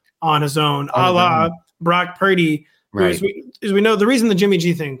whatsoever on his own, a la Brock Purdy, right. As we know, the reason the Jimmy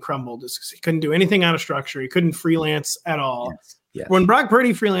G thing crumbled is because he couldn't do anything out of structure. He couldn't freelance at all. Yes. When Brock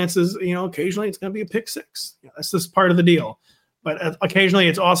Purdy freelances, occasionally it's going to be a pick six. That's just part of the deal. But occasionally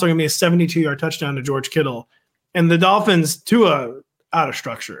it's also going to be a 72-yard touchdown to George Kittle. And the Dolphins, Tua, out of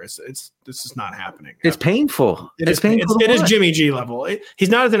structure. This is not happening. It's painful. It is Jimmy G level. He's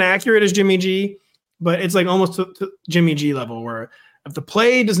not as inaccurate as Jimmy G, but it's like almost to Jimmy G level where if the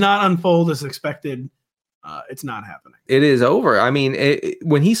play does not unfold as expected, it's not happening. It is over. I mean,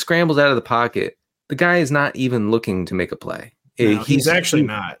 when he scrambles out of the pocket, the guy is not even looking to make a play. No, he's actually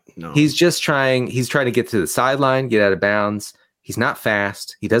not. No. He's just trying. He's trying to get to the sideline, get out of bounds. He's not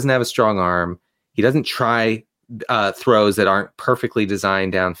fast. He doesn't have a strong arm. He doesn't try throws that aren't perfectly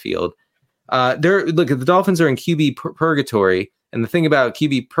designed downfield. The Dolphins are in QB purgatory, and the thing about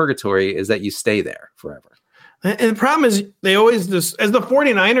QB purgatory is that you stay there forever. And the problem is they always just, as the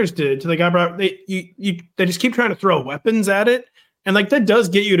 49ers did to the guy, they just keep trying to throw weapons at it, and like that does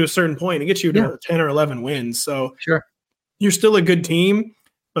get you to a certain point. It gets you to 10 or 11 wins. So sure, you're still a good team,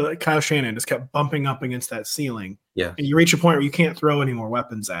 but like Kyle Shanahan just kept bumping up against that ceiling. Yeah, and you reach a point where you can't throw any more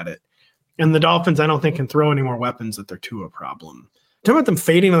weapons at it. And the Dolphins, I don't think, can throw any more weapons at their Tua problem. Talking about them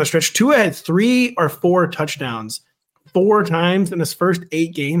fading on the stretch, Tua had 3 or 4 touchdowns 4 times in his first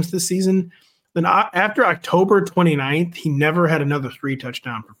 8 games this season. Then after October 29th, he never had another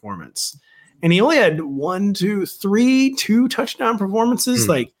 3-touchdown performance. And he only had 2 touchdown performances.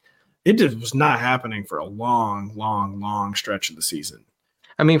 Like, it just was not happening for a long, long, long stretch of the season.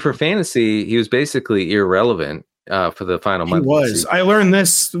 I mean, for fantasy, he was basically irrelevant for the final month. He was. I learned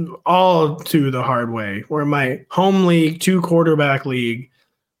this all to the hard way. Where my home league, 2-quarterback league,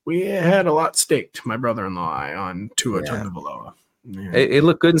 we had a lot staked, my brother-in-law, on Tua Tagovailoa. Yeah. It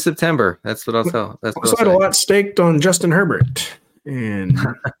looked good in September. That's what I'll tell. That's what I had a lot staked on Justin Herbert. And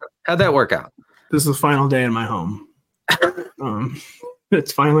how'd that work out? This is the final day in my home.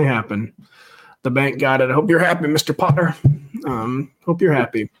 It's finally happened. The bank got it. I hope you're happy, Mr. Potter. Hope you're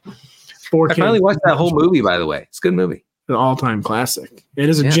happy. I finally watched that whole movie, by the way. It's a good movie. An all-time classic. It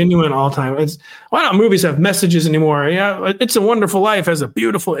is a genuine all-time. Why don't movies have messages anymore? Yeah, It's a Wonderful Life has a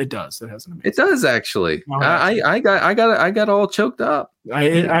beautiful. It does. It has an amazing. It does actually. I got all choked up.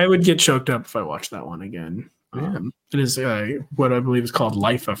 I would get choked up if I watched that one again. It is what I believe is called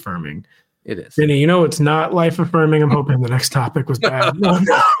life affirming. It is. Vinny, it's not life affirming. I'm hoping the next topic was bad.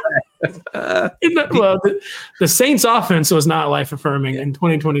 The Saints offense was not life affirming in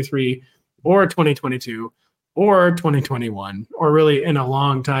 2023 or 2022. Or 2021, or really in a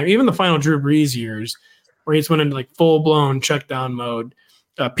long time. Even the final Drew Brees years, where he's went into like full-blown check-down mode.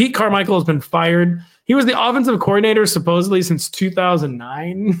 Pete Carmichael has been fired. He was the offensive coordinator supposedly since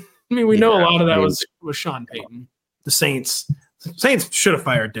 2009. I mean, we know a lot of that was Sean Payton. The Saints should have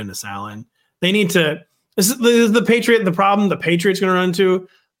fired Dennis Allen. They need to. This is the Patriot. The problem the Patriots going to run into.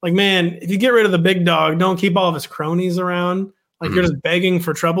 Like, man, if you get rid of the big dog, don't keep all of his cronies around. Like you're just begging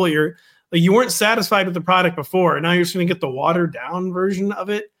for trouble. You weren't satisfied with the product before. Now you're just going to get the watered down version of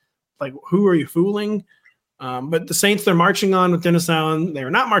it. Like, who are you fooling? But the Saints, they're marching on with Dennis Allen. They're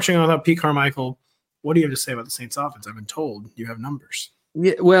not marching on without Pete Carmichael. What do you have to say about the Saints offense? I've been told you have numbers.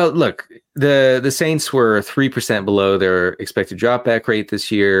 Yeah, well, look, the Saints were 3% below their expected dropback rate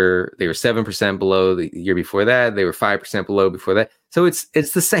this year. They were 7% below the year before that. They were 5% below before that. So it's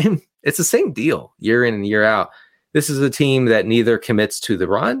the same. It's the same deal year in and year out. This is a team that neither commits to the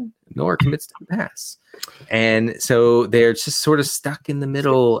run nor commits to the pass, and so they're just sort of stuck in the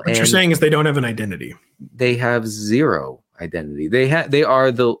middle. What you're saying is they don't have an identity. They have zero identity. They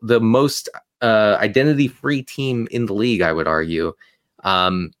are the most identity-free team in the league, I would argue.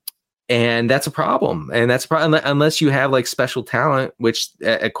 And that's a problem. And that's a problem unless you have like special talent, which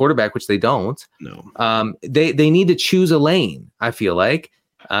at quarterback, which they don't. No. They need to choose a lane, I feel like.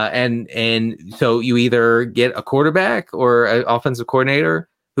 And so you either get a quarterback or an offensive coordinator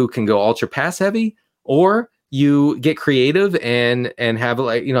who can go ultra pass heavy, or you get creative and have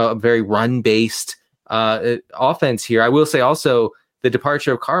a very run based offense here. I will say also the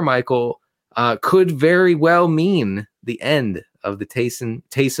departure of Carmichael could very well mean the end of the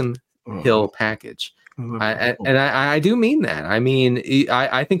Taysom Hill package. I do mean that. I mean,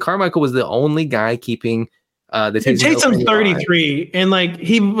 I think Carmichael was the only guy keeping the Taysom's 33, and like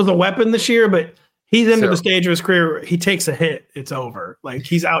he was a weapon this year, but he's into the stage of his career where he takes a hit, it's over. Like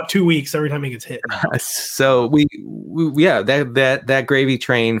he's out 2 weeks every time he gets hit. So that gravy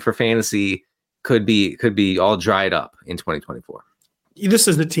train for fantasy could be all dried up in 2024. This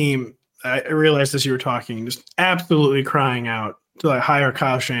is the team. I realized as you were talking, just absolutely crying out to like hire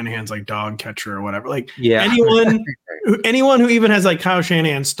Kyle Shanahan's like dog catcher or whatever. Like anyone who even has like Kyle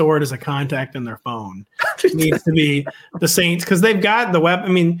Shanahan stored as a contact in their phone needs to be the Saints, because they've got the weapon.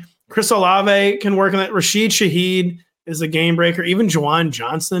 I mean, Chris Olave can work on that. Rashid Shaheed is a game breaker. Even Juwan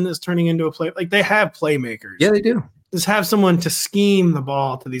Johnson is turning into a play. Like they have playmakers. Yeah, they do. Just have someone to scheme the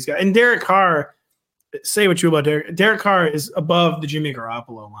ball to these guys. And Derek Carr, say what you will about Derek. Derek Carr is above the Jimmy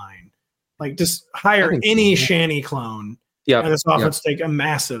Garoppolo line. Like just hire any Shanny clone. Yeah, and this offense take a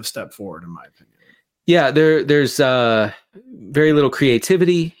massive step forward, in my opinion. Yeah, there's very little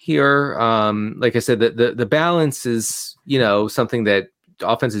creativity here. Like I said, the balance is something that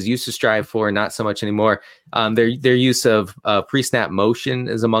offenses used to strive for, not so much anymore. Their use of pre-snap motion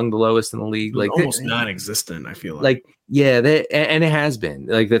is among the lowest in the league. Like almost non-existent, I feel like. And it has been.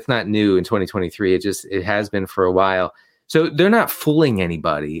 Like that's not new in 2023. It has been for a while. So they're not fooling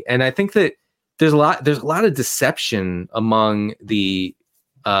anybody, and I think that there's a lot of deception among the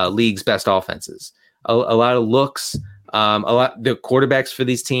league's best offenses. A lot of looks. The quarterbacks for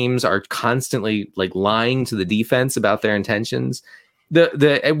these teams are constantly like lying to the defense about their intentions.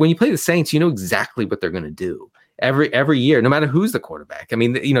 When you play the Saints, you know exactly what they're going to do every year, no matter who's the quarterback. I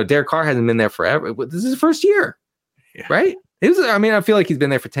mean, Derek Carr hasn't been there forever. This is his first year, right? I feel like he's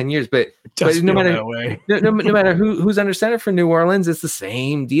been there for 10 years, but no matter who's under center for New Orleans, it's the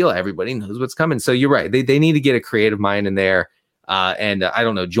same deal. Everybody knows what's coming. So you're right. They need to get a creative mind in there, and I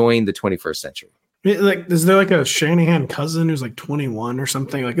don't know, join the 21st century. Like, is there like a Shanahan cousin who's like 21 or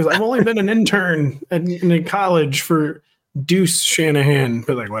something? Like, because I've only been an intern in college for Deuce Shanahan,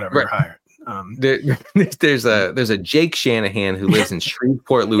 but like whatever, right. Hired. There's a Jake Shanahan who lives in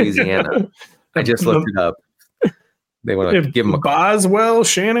Shreveport, Louisiana. I just looked it up. They want to give him a Boswell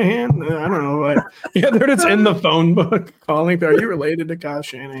Shanahan. I don't know. There it's in the phone book. Calling. Are you related to Kyle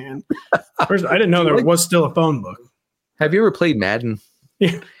Shanahan? First, I didn't know there was still a phone book. Have you ever played Madden?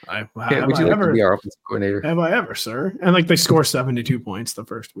 Yeah. Would you like to be our offensive coordinator? Have I ever, sir? And like they score 72 points the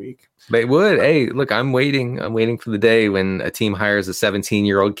first week. They would. Hey, look, I'm waiting for the day when a team hires a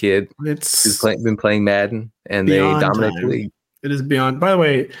 17-year-old kid who's been playing Madden and they dominate the league. It is beyond. By the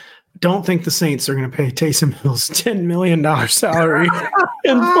way, don't think the Saints are going to pay Taysom Hill's $10 million salary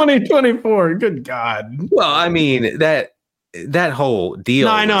in 2024. Good God. Well, I mean, that whole deal.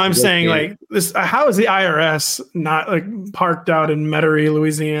 No, I know. I'm saying like this. How is the IRS not like parked out in Metairie,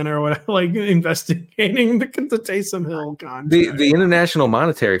 Louisiana, or whatever, like investigating the Taysom Hill contract? The International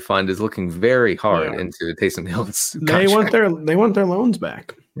Monetary Fund is looking very hard into Taysom Hill's contract. They want their loans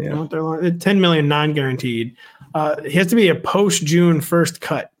back. Yeah. They want their $10 million non-guaranteed. He has to be a post-June 1st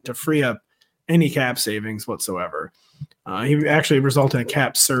cut to free up any cap savings whatsoever. He actually resulted in a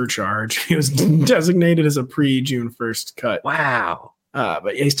cap surcharge. He was designated as a pre-June 1st cut. Wow.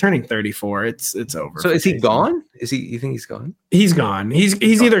 But he's turning 34. It's over. So is he gone? You think he's gone? He's gone. He's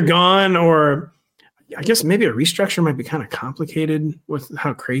either gone or I guess maybe a restructure might be kind of complicated with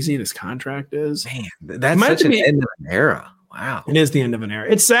how crazy this contract is. Man, that's such an end of an era. Wow. It is the end of an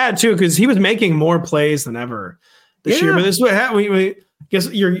era. It's sad too, because he was making more plays than ever this year. But this is what happened. We guess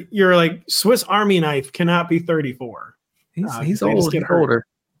your like Swiss Army knife cannot be 34. He's old. Get older.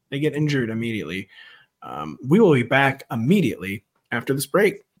 They get injured immediately. We will be back immediately after this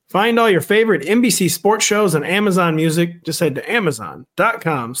break. Find all your favorite NBC sports shows on Amazon Music. Just head to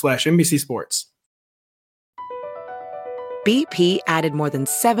amazon.com/NBC Sports. BP added more than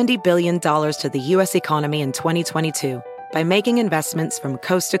 $70 billion to the U.S. economy in 2022 by making investments from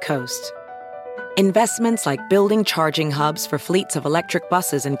coast to coast. Investments like building charging hubs for fleets of electric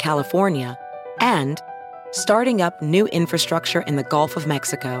buses in California and starting up new infrastructure in the Gulf of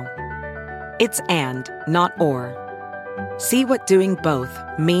Mexico. It's and, not or. See what doing both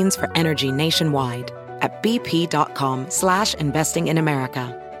means for energy nationwide at bp.com/investing in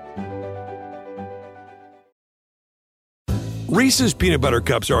America. Reese's peanut butter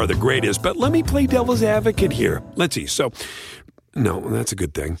cups are the greatest, but let me play devil's advocate here. Let's see. So, no, that's a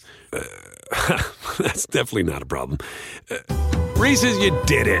good thing. That's definitely not a problem. Reese's, you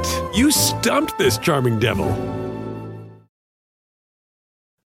did it. You stumped this charming devil.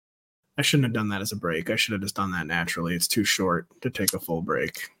 I shouldn't have done that as a break. I should have just done that naturally. It's too short to take a full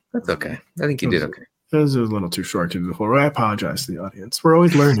break. That's okay. I think you did okay. It was a little too short to do before. I apologize to the audience. We're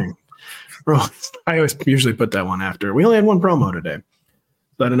always learning. I always usually put that one after. We only had one promo today,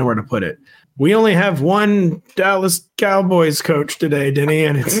 so I don't know where to put it. We only have one Dallas Cowboys coach today, Denny,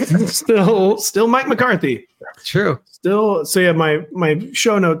 and it's still Mike McCarthy. True. Still, so yeah, my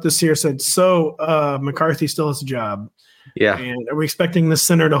show note this year said, McCarthy still has a job. Yeah. And are we expecting the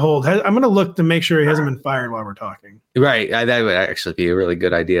center to hold? I'm going to look to make sure he hasn't been fired while we're talking. Right. That would actually be a really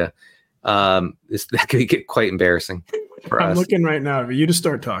good idea. That could get quite embarrassing for us. I'm looking right now for you to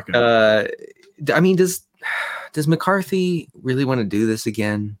start talking. I mean, does McCarthy really want to do this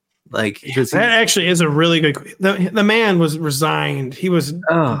again? Like, that actually is a really good. The man was resigned. He was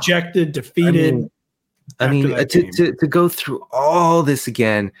rejected, defeated. I mean, to go through all this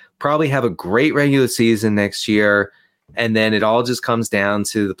again, probably have a great regular season next year, and then it all just comes down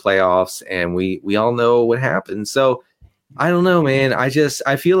to the playoffs, and we all know what happens. So I don't know, man. I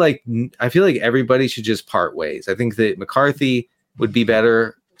feel like everybody should just part ways. I think that McCarthy would be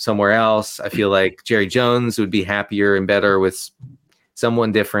better somewhere else. I feel like Jerry Jones would be happier and better with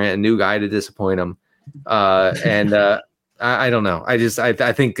someone different, a new guy to disappoint him. I don't know. I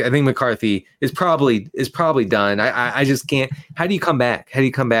think McCarthy is probably done. I just can't. How do you come back? How do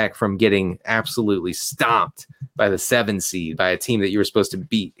you come back from getting absolutely stomped by the 7 seed by a team that you were supposed to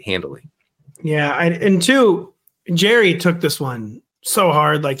beat handily? Yeah, and two, Jerry took this one so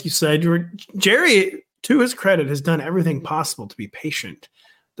hard, like you said. Jerry, to his credit, has done everything possible to be patient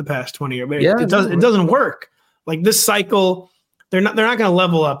the past 20 years. But it doesn't work. Like this cycle, they're not going to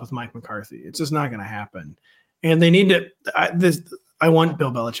level up with Mike McCarthy. It's just not going to happen. And they need to. I want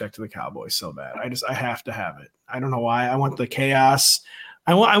Bill Belichick to the Cowboys so bad. I have to have it. I don't know why. I want the chaos.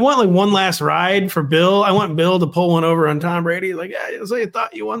 I want like one last ride for Bill. I want Bill to pull one over on Tom Brady. Like, yeah, so you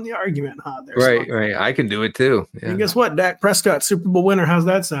thought you won the argument, huh? Right. I can do it too. Yeah. And guess what? Dak Prescott, Super Bowl winner. How's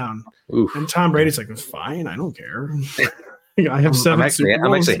that sound? Oof. And Tom Brady's like, it's fine. I don't care. I have 7 Super Bowls.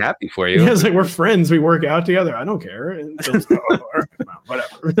 I'm actually happy for you. Yeah, it's like we're friends. We work out together. I don't care. And Bill's like,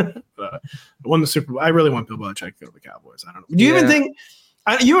 whatever. I won the Super Bowl. I really want Bill Belichick to go to the Cowboys. I don't know. Do you even think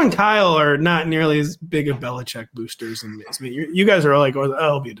you and Kyle are not nearly as big of Belichick boosters as me? You guys are like,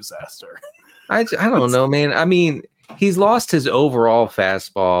 it'll be a disaster. I don't know, man. I mean, he's lost his overall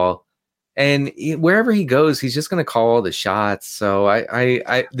fastball, and wherever he goes, he's just going to call all the shots. So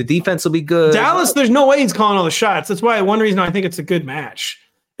the defense will be good. Dallas, there's no way he's calling all the shots. That's why one reason I think it's a good match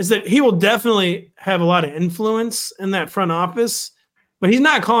is that he will definitely have a lot of influence in that front office, but he's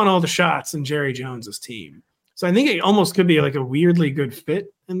not calling all the shots in Jerry Jones's team. So I think it almost could be like a weirdly good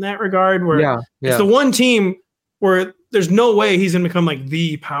fit in that regard, where it's the one team where there's no way he's going to become like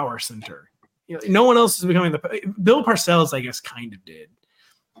the power center. No one else is becoming Bill Parcells, I guess, kind of did,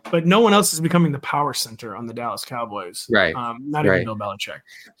 but no one else is becoming the power center on the Dallas Cowboys. Right. Not even Bill Belichick.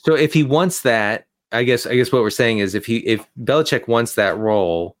 So if he wants that, I guess what we're saying is if Belichick wants that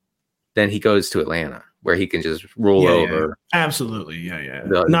role, then he goes to Atlanta where he can just roll over. Yeah. Absolutely. Yeah.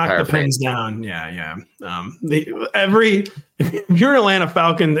 Knock the pins down. Yeah. If you're an Atlanta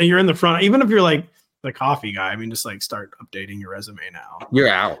Falcon, you're in the front, even if you're like the coffee guy, I mean, just like start updating your resume now. You're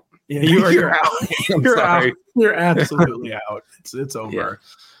out. Yeah, you're out. You're out. You're absolutely out. It's over. Yeah.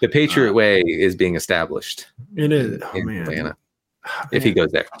 The Patriot way is being established. It is. In Atlanta. If he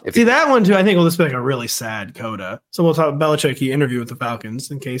goes there. That one too, I think will just be like a really sad coda. So we'll talk about Belichick. He interviewed with the Falcons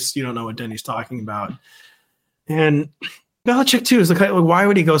in case you don't know what Denny's talking about. And Belichick too is like, why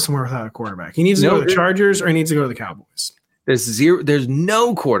would he go somewhere without a quarterback? He needs to go to the Chargers or he needs to go to the Cowboys. There's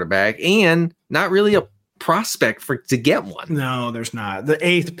no quarterback and not really a prospect to get one. No, there's not. The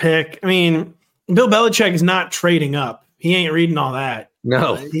 8th pick. I mean, Bill Belichick is not trading up. He ain't reading all that.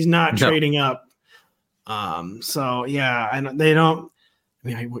 No, he's not trading up. So yeah, and they don't. I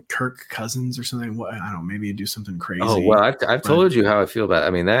mean, what, Kirk Cousins or something? What, I don't know. Maybe you do something crazy. Oh well, I've told you how I feel about it. I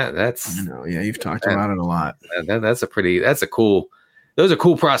mean that's Yeah, you've talked about it a lot. Those are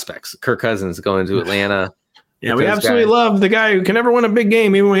cool prospects. Kirk Cousins going to Atlanta. Yeah, we absolutely love the guy who can never win a big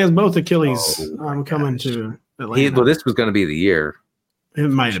game, even when he has both Achilles. Coming to Atlanta. This was going to be the year. It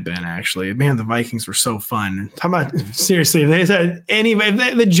might have been, actually. Man, the Vikings were so fun. How about, seriously, if they said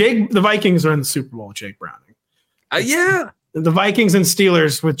the Vikings are in the Super Bowl with Jake Browning. Yeah. The Vikings and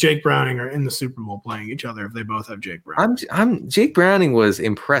Steelers with Jake Browning are in the Super Bowl playing each other if they both have Jake Browning. Jake Browning was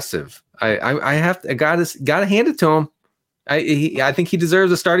impressive. I gotta hand it to him. I think he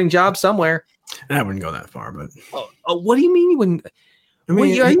deserves a starting job somewhere. I wouldn't go that far, but what do you mean you wouldn't? I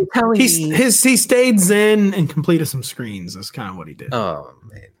mean, are you telling me he stayed zen and completed some screens? That's kind of what he did. Oh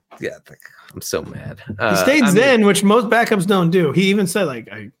man, yeah, I'm so mad. He stayed zen, which most backups don't do. He even said, like,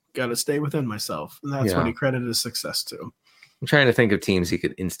 I got to stay within myself, and that's what he credited his success to. I'm trying to think of teams he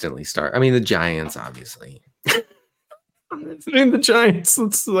could instantly start. I mean, the Giants, obviously. I mean, the Giants.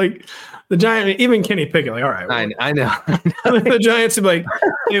 It's like the Giant. Even Kenny Pickett. Like, all right, I know. The Giants would be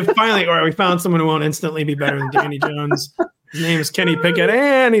like, finally, all right, we found someone who won't instantly be better than Danny Jones. His name is Kenny Pickett,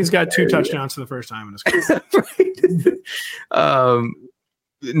 and he's got 2 touchdowns for the first time in his career.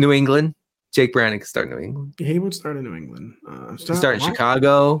 New England. Jake Browning could start New England. He would start in New England. Start in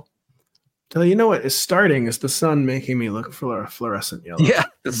Chicago. Tell you know what is starting is the sun making me look fluorescent yellow. Yeah,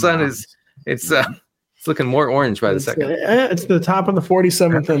 the sun is. It's looking more orange by the second. It's the top of the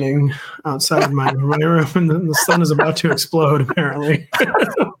 47th inning outside of my room, and the sun is about to explode, apparently.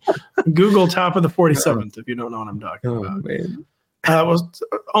 Google top of the 47th if you don't know what I'm talking about. Man. Was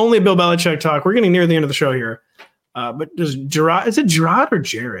only Bill Belichick talk. We're getting near the end of the show here. But does Jerod, is it Jerod or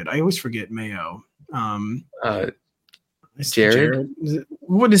Jerod? I always forget Mayo. Jerod?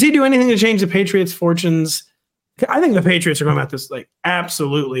 Does he do anything to change the Patriots' fortunes? I think the Patriots are going about this like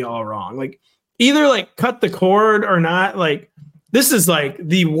absolutely all wrong. Like, either like cut the cord or not. Like, this is like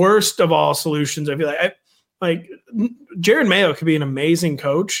the worst of all solutions. I feel like Jerod Mayo could be an amazing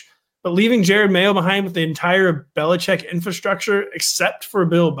coach, but leaving Jerod Mayo behind with the entire Belichick infrastructure, except for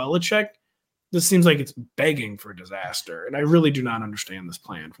Bill Belichick, this seems like it's begging for disaster. And I really do not understand this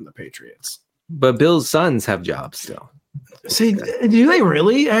plan from the Patriots. But Bill's sons have jobs still. See, do they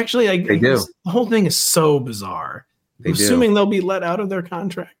really? Actually, they do. The whole thing is so bizarre. I'm assuming they'll be let out of their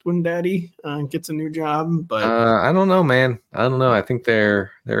contract when Daddy gets a new job. But I don't know, man. I don't know. I think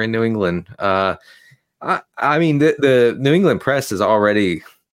they're in New England. I mean, the New England press is already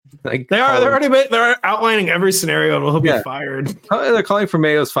like they're outlining every scenario and he'll be fired. They're calling for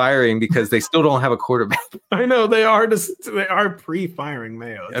Mayo's firing because they still don't have a quarterback. I know they are pre-firing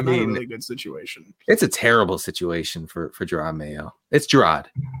Mayo. It's not a really good situation. It's a terrible situation for Jerod Mayo. It's Jerod.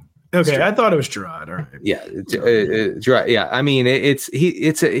 Okay, I thought it was Jerod. All right. Yeah, Jerod. Yeah, I mean,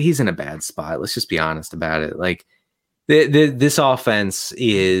 he's in a bad spot. Let's just be honest about it. Like, this offense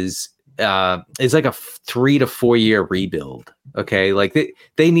is like a 3 to 4 year rebuild. Okay, like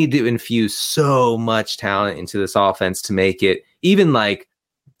they need to infuse so much talent into this offense to make it even like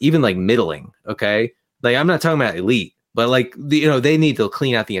middling. Okay, like I'm not talking about elite, but like they need to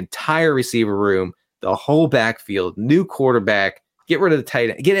clean out the entire receiver room, the whole backfield, new quarterback. Get rid of the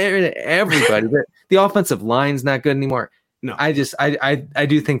tight end. Get rid of everybody. The offensive line's not good anymore. No, I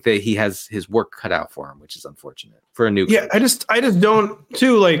do think that he has his work cut out for him, which is unfortunate for a new coach. Yeah, I just don't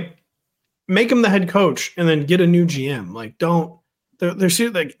too like make him the head coach and then get a new GM. Like, don't they're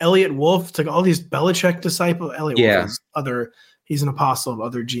like Elliot Wolf. It's like all these Belichick disciples. Elliot Wolf is he's an apostle of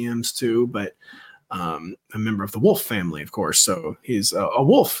other GMs too, but a member of the Wolf family, of course. So he's a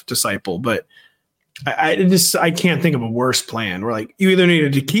Wolf disciple, but. I can't think of a worse plan. We're like, you either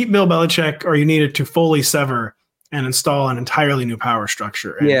needed to keep Bill Belichick or you needed to fully sever and install an entirely new power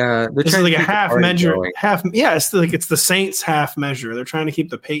structure. And this is like a half measure. It's the Saints half measure. They're trying to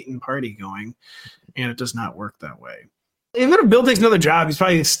keep the Peyton party going, and it does not work that way. Even if Bill takes another job, he's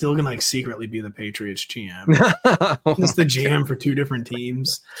probably still gonna like secretly be the Patriots GM. Just the GM for 2 different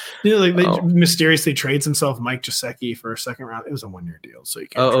teams. They mysteriously trades himself Mike Gesicki for a second round. It was a 1-year deal, so you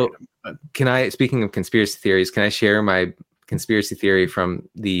can't trade him. But. Can I? Speaking of conspiracy theories, can I share my conspiracy theory from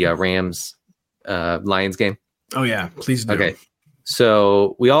the Rams Lions game? Oh yeah, please do. Okay,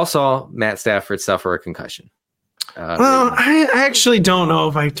 so we all saw Matt Stafford suffer a concussion. I actually don't know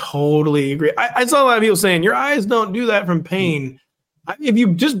if I totally agree. I saw a lot of people saying your eyes don't do that from pain. If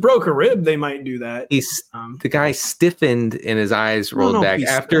you just broke a rib, they might do that. The guy stiffened and his eyes rolled back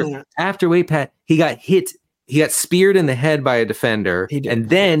after wait, Pat. He got hit. He got speared in the head by a defender, and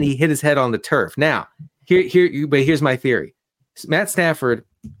then he hit his head on the turf. Now, here's my theory. Matt Stafford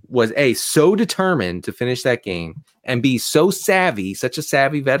was so determined to finish that game and be so savvy, such a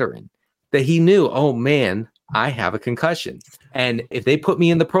savvy veteran, that he knew, oh man, I have a concussion. And if they put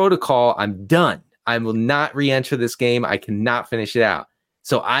me in the protocol, I'm done. I will not re-enter this game. I cannot finish it out.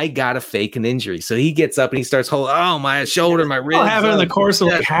 So I got to fake an injury. So he gets up and he starts holding, my shoulder, my wrist. I'll have it in the course of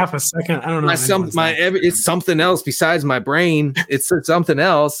like half a second. I don't know. It's something else besides my brain. It's something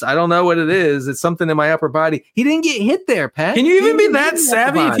else. I don't know what it is. It's something in my upper body. He didn't get hit there, Pat. Can you even be that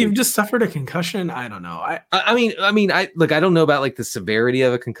savvy if you've just suffered a concussion? I don't know. I mean, I don't know about like the severity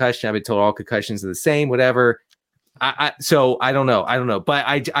of a concussion. I've been told all concussions are the same, whatever. So I don't know. But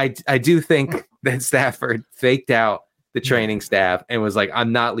I do think that Stafford faked out the training staff and was like,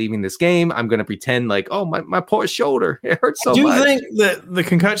 I'm not leaving this game. I'm going to pretend like, oh, my poor shoulder. It hurts so much. Do you think that the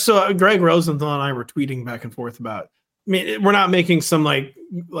concussion? So Greg Rosenthal and I were tweeting back and forth about, I mean, we're not making some like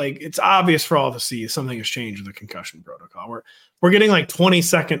it's obvious for all to see something has changed with the concussion protocol. We're getting like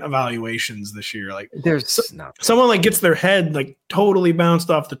 20-second evaluations this year. Like there's someone like gets their head like totally bounced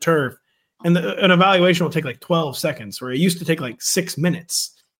off the turf and an evaluation will take like 12 seconds where it used to take like 6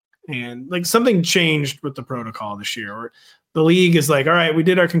 minutes. And like something changed with the protocol this year, or the league is like, all right, we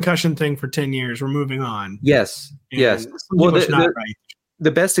did our concussion thing for 10 years. We're moving on. Yes. Well,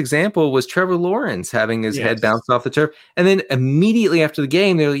 the best example was Trevor Lawrence having his head bounced off the turf. And then immediately after the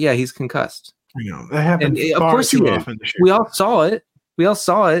game, they're like, yeah, he's concussed. I know that happened. And of course he did. We all saw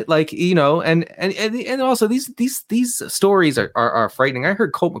it. Like, you know, and also these stories are frightening. I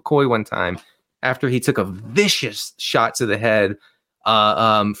heard Colt McCoy one time after he took a vicious shot to the head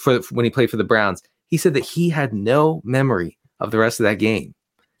for when he played for the Browns. He said that he had no memory of the rest of that game,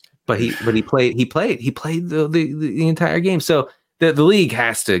 but he played the entire game. So the league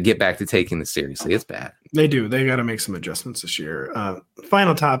has to get back to taking this seriously. It's bad. They do. They got to make some adjustments this year.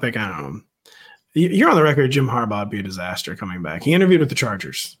 Final topic. I don't know. You're on the record. Jim Harbaugh would be a disaster coming back. He interviewed with the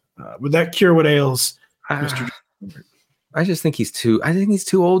Chargers. Would that cure what ails Mr. I just think he's too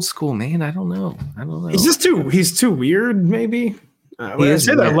old school, man. I don't know. He's too weird, maybe. I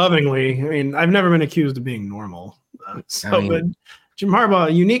say that lovingly. I mean, I've never been accused of being normal. But Jim Harbaugh,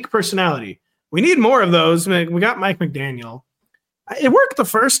 a unique personality. We need more of those. I mean, we got Mike McDaniel. It worked the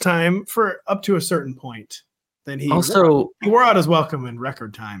first time for up to a certain point. Then he wore out his welcome in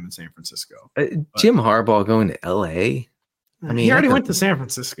record time in San Francisco. Jim Harbaugh going to L.A.? I mean, he already went to San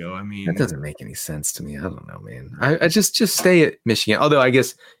Francisco. I mean, that doesn't make any sense to me. I don't know, man. I just stay at Michigan. Although I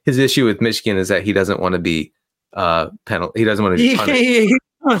guess his issue with Michigan is that he doesn't want to be penalty. He doesn't want to be punished.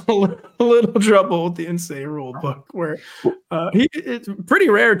 A little trouble with the NCAA rule book, where it's pretty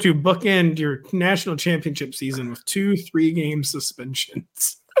rare to bookend your national championship season with 2-3 game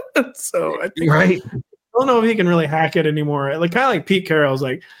suspensions. So I think, right. I don't know if he can really hack it anymore. Like kind of like Pete Carroll's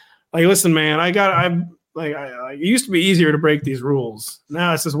like, listen, man, it used to be easier to break these rules.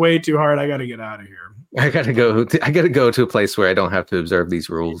 Now it's just way too hard. I got to get out of here. I got to go to a place where I don't have to observe these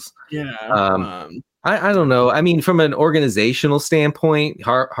rules. Yeah. I don't know. I mean, from an organizational standpoint,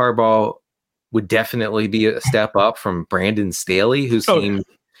 Harbaugh would definitely be a step up from Brandon Staley, who seemed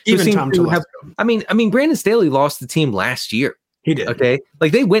Tom to have. I mean, Brandon Staley lost the team last year. He did. Okay,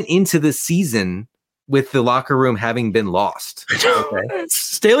 like they went into the season with the locker room having been lost. Okay?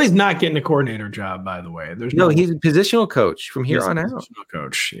 Staley's not getting a coordinator job, by the way. He's a positional coach from here on out. Positional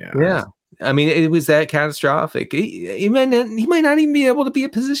coach, yeah. I mean, it was that catastrophic. He might not even be able to be a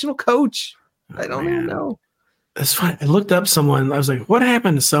positional coach. I don't even know. That's fine. I looked up someone. I was like, "What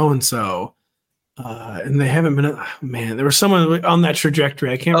happened to so and so?" And they haven't been. Man, there was someone on that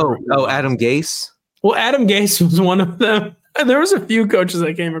trajectory. I can't. remember. Adam Gase. Well, Adam Gase was one of them. And there was a few coaches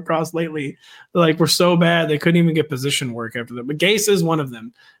I came across lately that were so bad they couldn't even get position work after that. But Gase is one of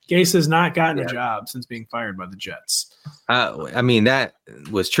them. Gase has not gotten a job since being fired by the Jets. I mean, that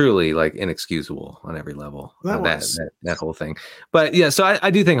was truly like inexcusable on every level. That whole thing. But yeah, so I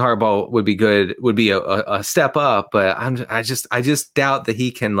do think Harbaugh would be good, would be a step up. But I just doubt that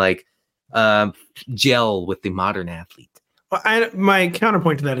he can like gel with the modern athlete. Well, my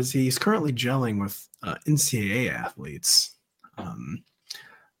counterpoint to that is he's currently gelling with NCAA athletes.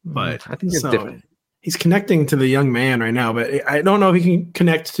 But I think it's different. He's connecting to the young man right now, but I don't know if he can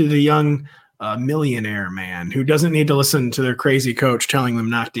connect to the young millionaire man who doesn't need to listen to their crazy coach telling them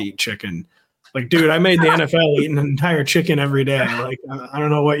not to eat chicken. Like, dude, I made the NFL eating an entire chicken every day. Like, I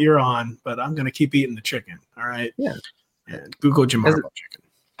don't know what you're on, but I'm going to keep eating the chicken. All right. Yeah. Google Jim Harbaugh chicken.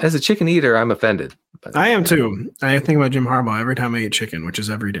 As a chicken eater, I'm offended. I am too. I think about Jim Harbaugh every time I eat chicken, which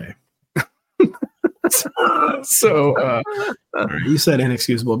is every day. So you said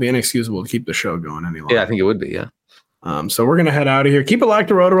inexcusable. It'd be inexcusable to keep the show going any longer. Yeah, I think it would be, yeah. So we're going to head out of here. Keep it locked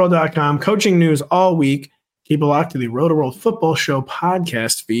to Rotoworld.com. Coaching news all week. Keep it locked to the Roto-World Football Show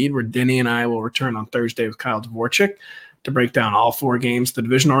podcast feed, where Denny and I will return on Thursday with Kyle Dvorchak to break down all 4 games, the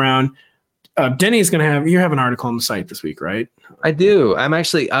divisional round. Denny's going to you have an article on the site this week, right? I do. I'm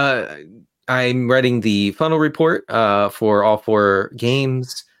actually, I'm writing the funnel report for all 4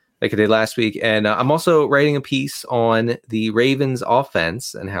 games like I did last week. And I'm also writing a piece on the Ravens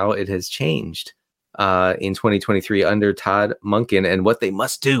offense and how it has changed in 2023 under Todd Monken and what they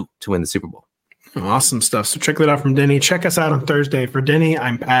must do to win the Super Bowl. Awesome stuff. So check that out from Denny. Check us out on Thursday. For Denny,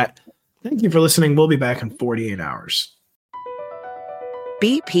 I'm Pat. Thank you for listening. We'll be back in 48 hours.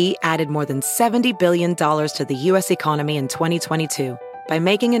 BP added more than $70 billion to the U.S. economy in 2022 by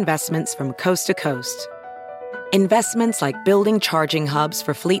making investments from coast to coast. Investments like building charging hubs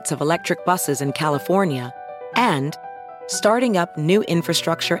for fleets of electric buses in California and starting up new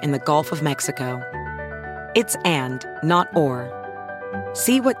infrastructure in the Gulf of Mexico. It's and, not or.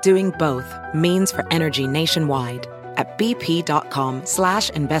 See what doing both means for energy nationwide at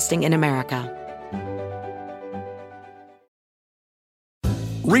bp.com/investing in America.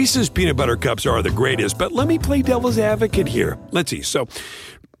 Reese's peanut butter cups are the greatest, but let me play devil's advocate here. Let's see. So,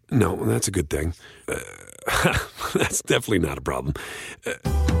 no, that's a good thing. That's definitely not a problem.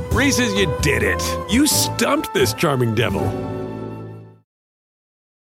 Reese's, you did it. You stumped this charming devil.